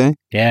thing, aren't they?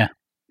 Yeah.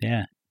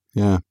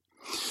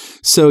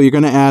 So you're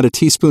going to add a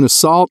teaspoon of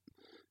salt,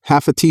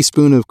 half a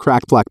teaspoon of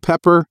cracked black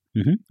pepper,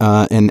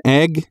 an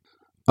egg,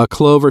 a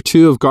clove or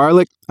 2 of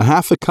garlic, a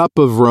half a cup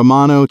of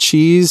Romano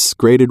cheese,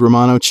 grated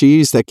Romano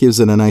cheese. That gives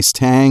it a nice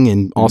tang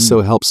and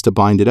also helps to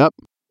bind it up.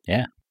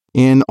 Yeah.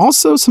 and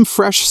also some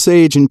fresh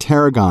sage and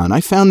tarragon.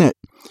 I found that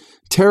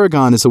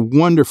tarragon is a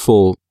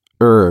wonderful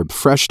herb,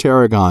 fresh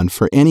tarragon,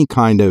 for any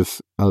kind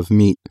of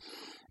meat,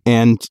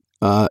 and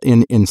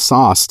in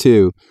sauce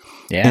too.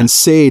 Yeah. And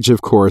sage,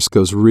 of course,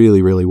 goes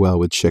really, really well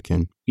with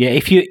chicken. Yeah,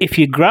 if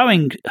you're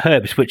growing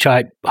herbs, which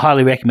I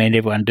highly recommend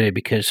everyone do,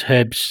 because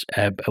herbs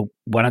are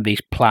one of these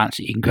plants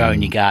that you can grow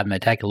in your garden. They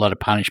take a lot of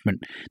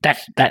punishment.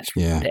 That's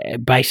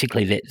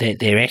basically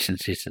their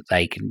essence is that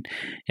they can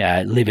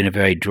live in a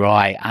very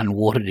dry,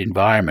 unwatered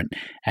environment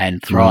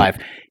and thrive.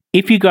 Right.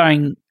 If you're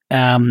growing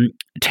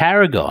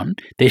tarragon,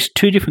 there's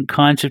two different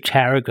kinds of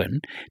tarragon.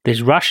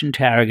 There's Russian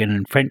tarragon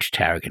and French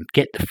tarragon.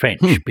 Get the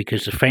French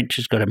because the French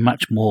has got a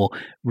much more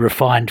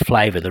refined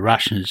flavour. The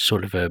Russian is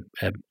sort of a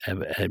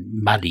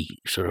muddy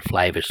sort of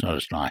flavour. It's not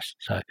as nice.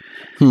 So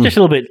just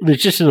a little bit.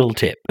 There's just a little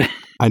tip.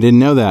 I didn't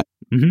know that.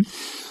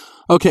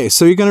 Mm-hmm. Okay,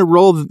 so you're going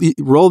to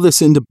roll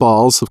this into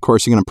balls. Of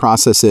course, you're going to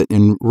process it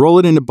and roll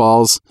it into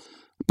balls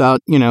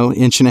about 1.5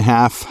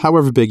 inches,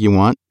 however big you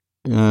want,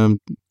 2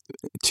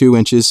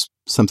 inches.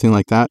 Something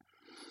like that.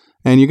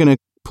 And you're going to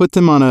put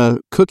them on a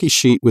cookie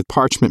sheet with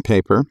parchment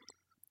paper,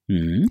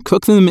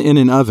 cook them in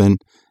an oven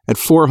at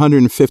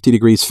 450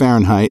 degrees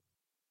Fahrenheit.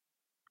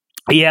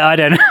 Yeah, I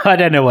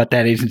don't know what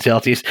that is in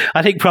Celsius.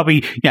 I think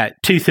probably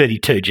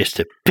 232 just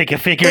to pick a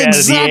figure out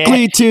of the air.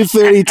 Exactly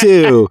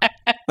 232.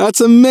 That's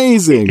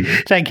amazing.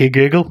 Thank you,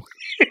 Google.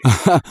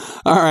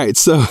 All right,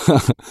 so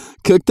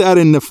cook that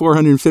in the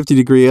 450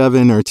 degree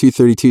oven or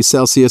 232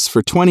 Celsius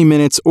for 20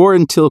 minutes or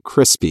until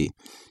crispy.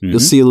 You'll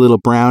see a little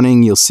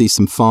browning. You'll see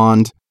some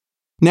fond.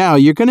 Now,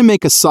 you're going to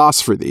make a sauce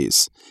for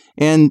these.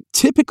 And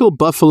typical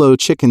buffalo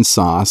chicken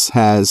sauce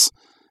has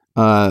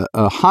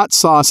a hot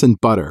sauce and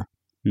butter.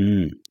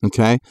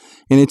 Okay?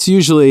 And it's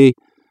usually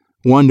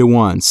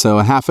 1-to-1. So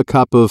a half a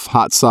cup of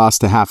hot sauce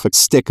to half a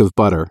stick of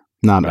butter,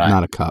 not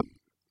a cup.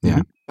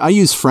 Yeah. I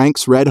use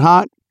Frank's Red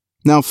Hot.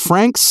 Now,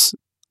 Frank's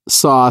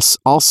sauce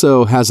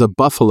also has a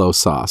buffalo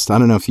sauce. I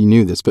don't know if you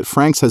knew this, but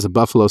Frank's has a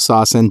buffalo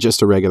sauce and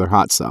just a regular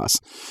hot sauce.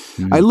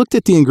 I looked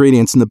at the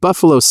ingredients, and the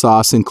buffalo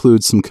sauce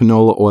includes some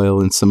canola oil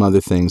and some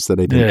other things that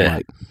I didn't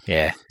like.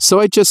 Yeah. So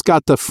I just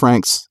got the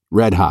Frank's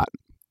Red Hot.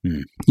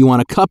 You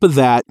want a cup of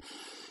that,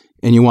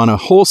 and you want a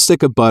whole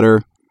stick of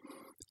butter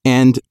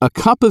and a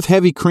cup of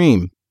heavy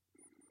cream.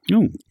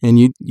 And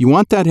you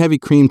want that heavy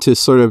cream to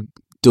sort of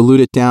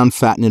dilute it down,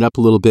 fatten it up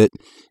a little bit,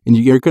 and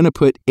you're going to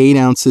put 8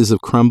 ounces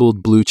of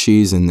crumbled blue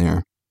cheese in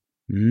there.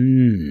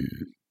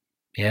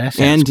 Yeah, that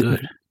sounds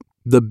good.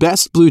 The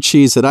best blue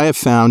cheese that I have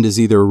found is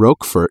either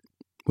Roquefort,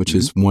 which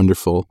is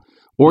wonderful,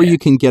 or you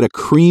can get a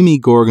creamy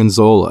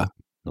Gorgonzola.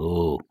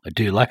 Oh, I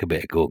do like a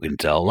bit of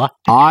Gorgonzola.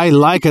 I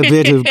like a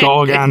bit of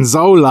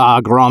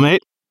Gorgonzola, Gromit.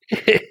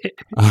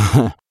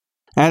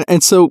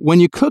 And so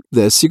when you cook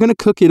this, you're going to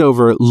cook it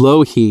over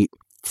low heat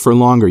for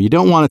longer. You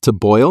don't want it to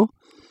boil,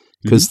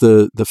 because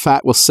the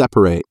fat will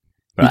separate.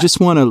 Right. You just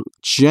want to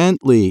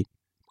gently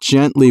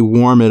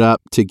warm it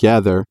up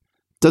together.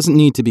 It doesn't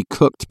need to be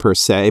cooked per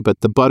se,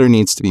 but the butter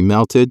needs to be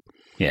melted.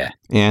 Yeah.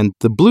 And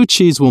the blue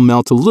cheese will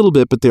melt a little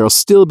bit, but there'll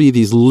still be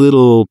these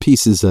little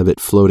pieces of it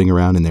floating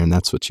around in there, and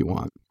that's what you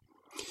want.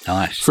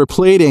 Nice. For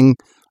plating,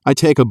 I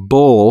take a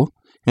bowl,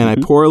 and I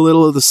pour a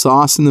little of the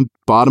sauce in the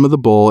bottom of the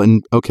bowl,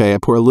 and I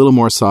pour a little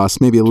more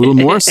sauce, maybe a little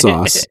more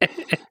sauce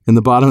in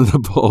the bottom of the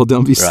bowl.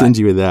 Don't be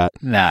stingy with that.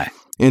 No.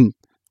 And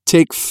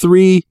take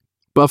 3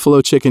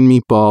 buffalo chicken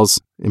meatballs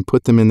and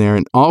put them in there,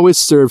 and always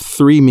serve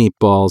 3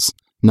 meatballs,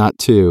 not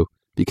 2,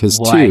 because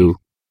 2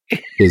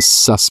 is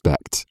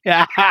suspect.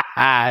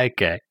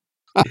 Okay.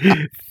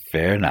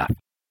 Fair enough.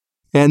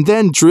 And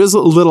then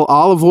drizzle a little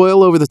olive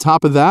oil over the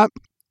top of that,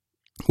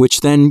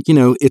 which then,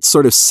 it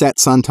sort of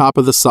sets on top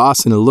of the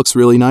sauce and it looks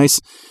really nice.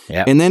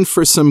 Yep. And then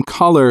for some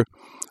color,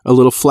 a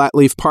little flat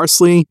leaf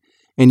parsley,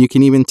 and you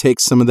can even take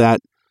some of that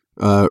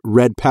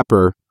red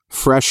pepper,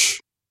 fresh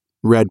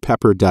red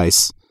pepper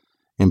dice,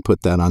 and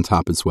put that on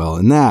top as well.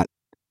 And that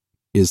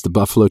is the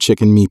buffalo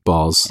chicken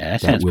meatballs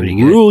that will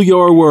rule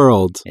your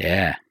world.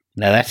 Yeah.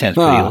 No, that sounds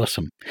pretty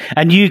awesome.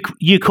 And you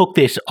cook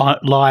this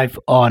live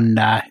on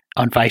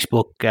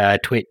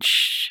Facebook,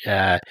 Twitch,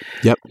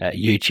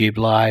 YouTube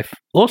Live.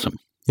 Awesome.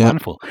 Yep.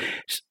 Wonderful.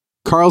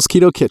 Carl's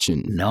Keto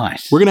Kitchen.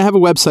 Nice. We're going to have a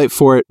website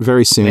for it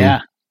very soon.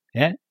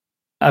 Yeah.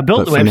 I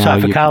built the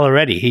website for Carl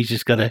already. He's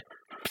just got to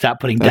start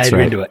putting data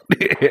into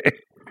it.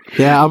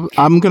 Yeah,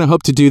 I'm going to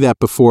hope to do that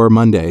before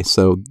Monday,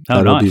 so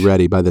that'll be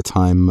ready by the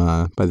time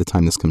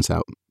this comes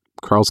out.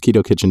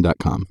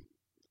 carlsketokitchen.com.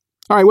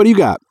 All right, what do you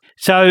got?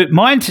 So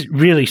mine's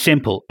really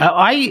simple.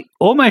 I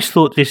almost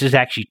thought this is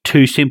actually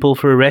too simple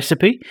for a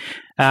recipe,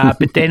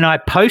 but then I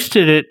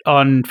posted it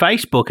on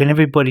Facebook and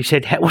everybody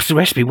said, hey, what's the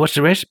recipe? What's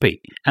the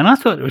recipe? And I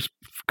thought it was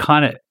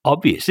kind of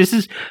obvious. This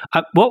is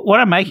what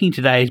I'm making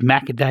today is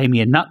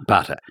macadamia nut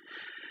butter.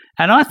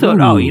 And I thought,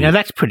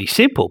 that's pretty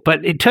simple.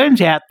 But it turns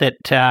out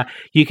that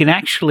you can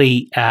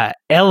actually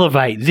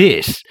elevate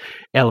this.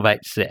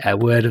 Elevate's a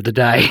word of the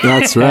day.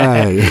 That's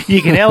right.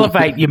 You can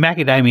elevate your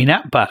macadamia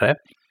nut butter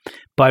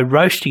by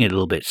roasting it a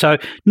little bit. So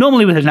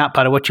normally with a nut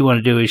butter, what you want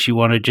to do is you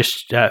want to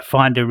just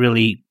find a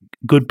really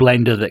good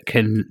blender that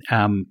can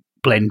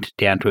blend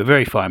down to a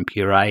very fine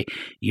puree.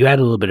 You add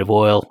a little bit of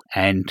oil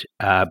and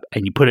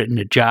you put it in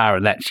a jar,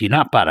 and that's your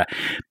nut butter.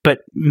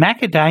 But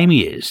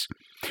macadamias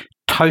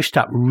toast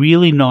up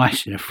really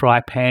nice in a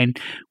fry pan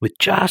with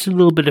just a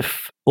little bit of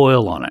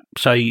oil on it.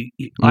 So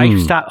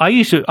I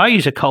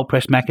use a cold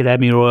pressed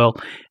macadamia oil,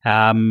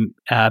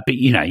 but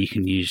you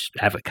can use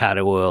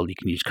avocado oil, you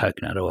can use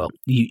coconut oil.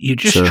 You're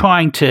just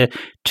trying to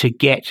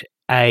get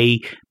a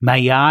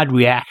Maillard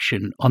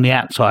reaction on the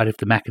outside of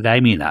the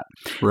macadamia nut.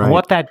 Right. And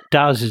what that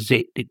does is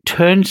it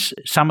turns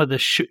some of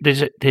the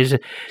there's a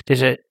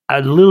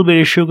little bit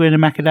of sugar in the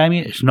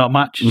macadamia. It's not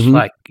much.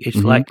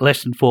 It's like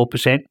less than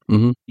 4%.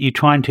 Mm-hmm. You're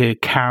trying to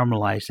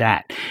caramelize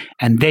that,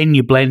 and then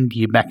you blend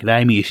your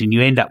macadamias, and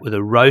you end up with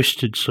a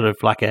roasted sort of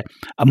like a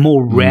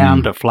more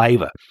rounder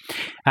flavor.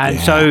 And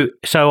so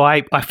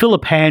I fill a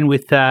pan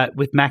with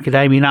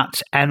macadamia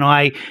nuts, and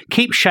I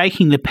keep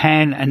shaking the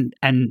pan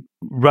and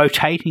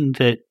rotating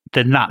the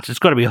nuts. It's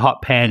got to be a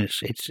hot pan.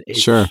 It's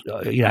so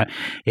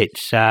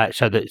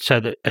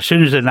that as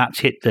soon as the nuts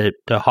hit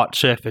the hot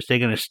surface, they're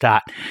going to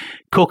start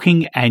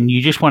cooking, and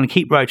you just want to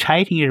keep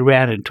rotating it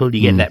around until you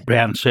get that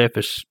brown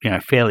surface,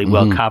 fairly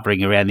well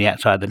covering around the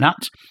outside of the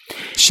nuts.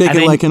 Shake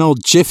it like an old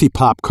Jiffy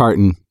Pop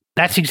carton.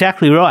 That's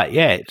exactly right.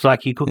 Yeah, it's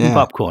like you're cooking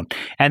popcorn.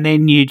 And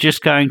then you're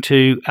just going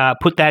to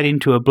put that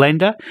into a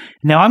blender.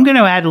 Now, I'm going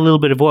to add a little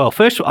bit of oil.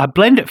 First, I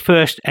blend it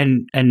first,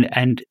 and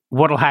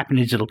what will happen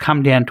is it'll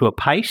come down to a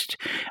paste,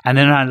 and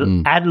then I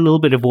add a little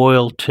bit of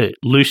oil to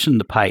loosen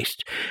the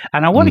paste.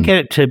 And I want to get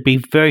it to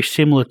be very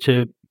similar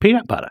to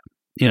peanut butter.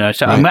 So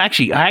right.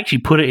 I actually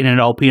put it in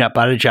an old peanut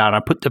butter jar, and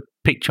I put the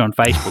picture on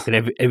Facebook,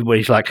 and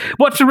everybody's like,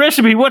 "What's the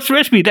recipe? What's the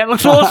recipe? That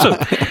looks awesome!"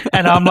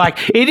 And I'm like,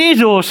 "It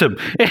is awesome.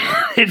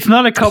 It's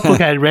not a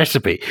complicated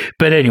recipe."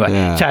 But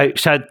anyway,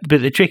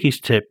 but the trick is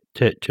to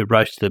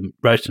roast the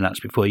nuts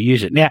before you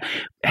use it. Now,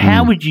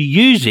 how would you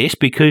use this?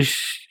 Because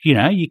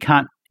you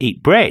can't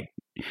eat bread,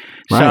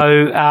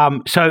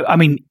 right. So I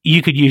mean,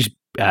 you could use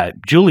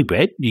Julie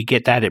bread. You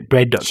get that at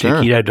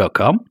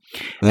bread.2keto.com.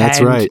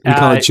 That's right. We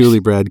call it Julie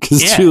bread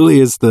because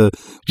Julie is the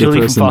Julie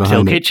person from Foxhill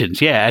behind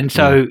Kitchens. Yeah, and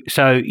so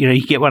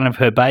you get one of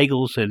her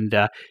bagels and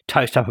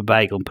toast up a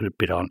bagel and put a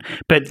bit on.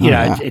 But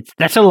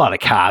that's a lot of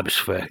carbs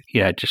for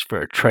just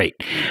for a treat.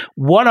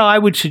 What I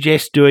would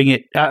suggest doing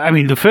it. I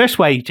mean, the first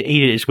way to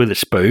eat it is with a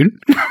spoon.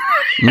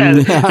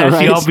 That's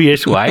the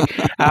obvious way.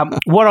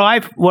 What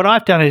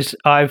I've done is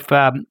I've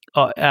on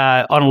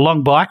a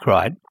long bike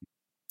ride,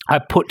 I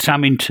put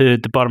some into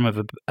the bottom of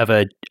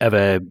a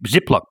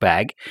Ziploc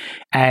bag,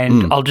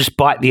 and I'll just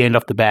bite the end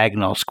off the bag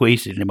and I'll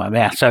squeeze it into my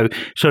mouth. So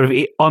sort of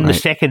on the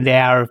second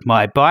hour of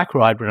my bike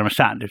ride, when I'm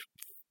starting to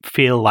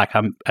feel like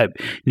I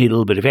need a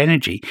little bit of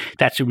energy,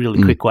 that's a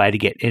really quick way to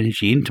get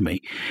energy into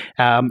me.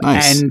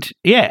 Nice. And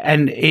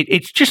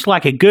it's just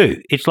like a goo.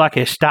 It's like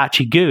a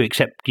starchy goo,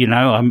 except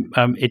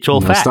it's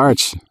all fat.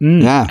 Starch.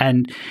 Yeah.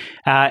 And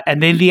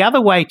then the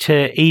other way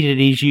to eat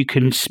it is you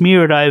can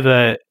smear it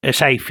over,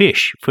 say,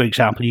 fish, for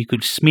example. You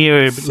could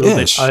smear it a little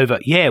bit over,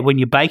 when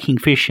you're baking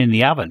fish in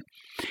the oven.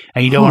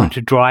 And you don't want it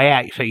to dry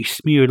out, so you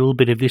smear a little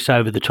bit of this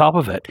over the top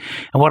of it.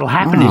 And what will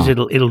happen is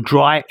it'll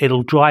dry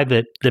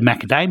the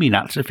macadamia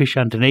nuts. The fish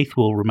underneath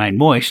will remain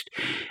moist.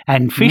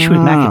 And fish with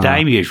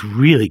macadamia is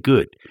really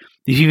good.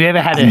 If you've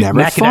ever had a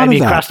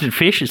macadamia crusted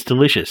fish, it's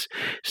delicious.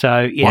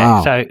 So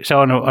so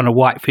on a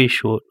white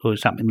fish or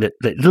something that's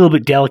a little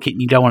bit delicate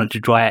and you don't want it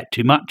to dry out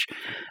too much,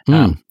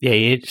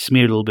 you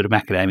smear a little bit of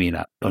macadamia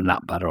nut or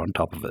nut butter on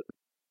top of it.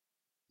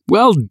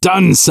 Well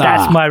done, sir.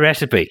 That's my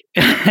recipe.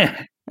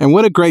 And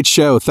what a great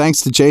show.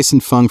 Thanks to Jason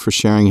Fung for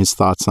sharing his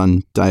thoughts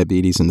on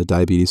diabetes and the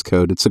Diabetes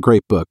Code. It's a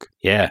great book.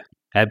 Yeah,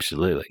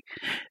 absolutely.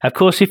 Of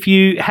course, if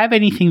you have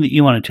anything that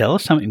you want to tell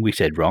us, something we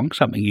said wrong,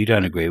 something you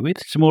don't agree with,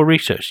 some more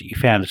research that you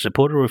found to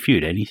support or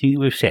refute anything that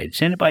we've said,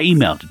 send it by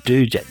email to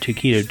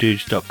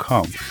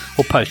dudes@2ketodudes.com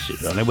or post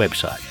it on our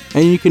website.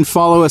 And you can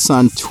follow us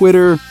on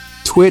Twitter,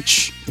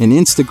 Twitch, and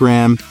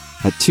Instagram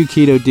at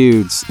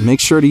 2KetoDudes. And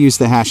make sure to use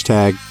the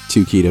hashtag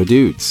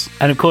 2KetoDudes.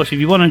 And of course, if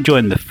you want to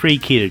join the free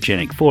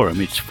ketogenic forum,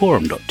 it's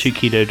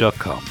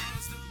forum.2keto.com.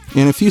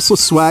 And if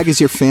useless swag is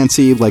your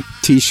fancy, like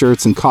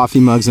t-shirts and coffee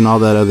mugs and all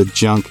that other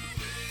junk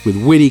with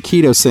witty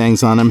keto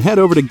sayings on them, head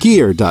over to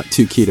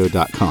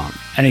gear.2keto.com.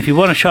 And if you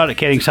want a shot at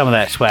getting some of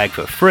that swag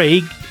for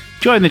free,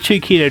 join the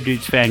 2Keto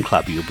Dudes fan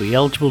club. You'll be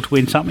eligible to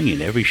win something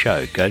in every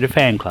show. Go to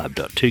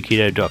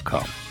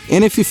fanclub.2keto.com.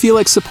 And if you feel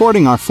like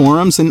supporting our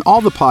forums and all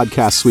the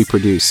podcasts we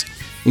produce,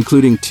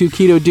 including 2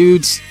 Keto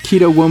Dudes,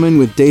 Keto Woman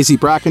with Daisy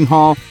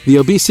Brackenhall, the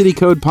Obesity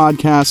Code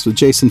podcast with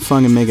Jason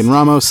Fung and Megan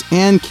Ramos,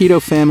 and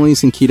Keto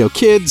Families and Keto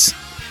Kids,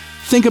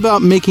 think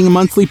about making a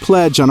monthly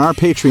pledge on our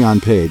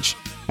Patreon page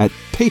at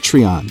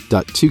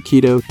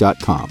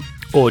patreon.2keto.com.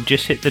 Or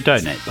just hit the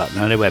donate button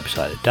on our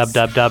website at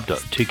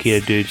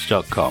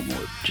www.2ketodudes.com,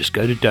 or just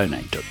go to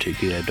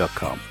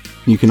donate.2keto.com.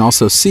 You can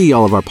also see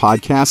all of our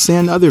podcasts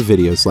and other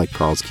videos like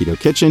Carl's Keto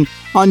Kitchen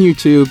on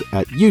YouTube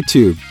at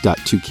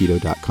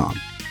youtube.2keto.com.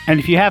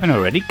 And if you haven't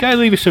already, go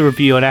leave us a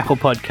review on Apple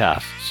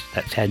Podcasts.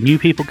 That's how new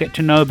people get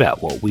to know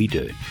about what we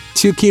do.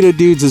 2 Keto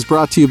Dudes is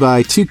brought to you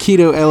by 2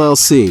 Keto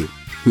LLC,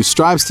 who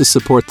strives to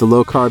support the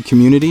low-carb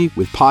community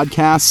with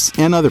podcasts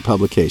and other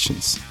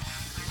publications.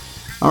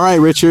 All right,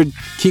 Richard,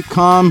 keep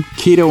calm,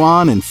 keto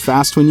on, and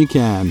fast when you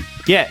can.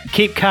 Yeah,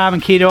 keep calm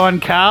and keto on,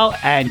 Carl,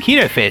 and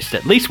Keto Fest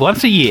at least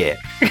once a year.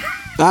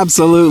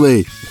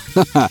 Absolutely.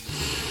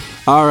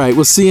 All right,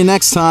 we'll see you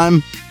next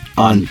time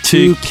on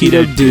 2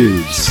 Keto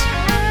Dudes.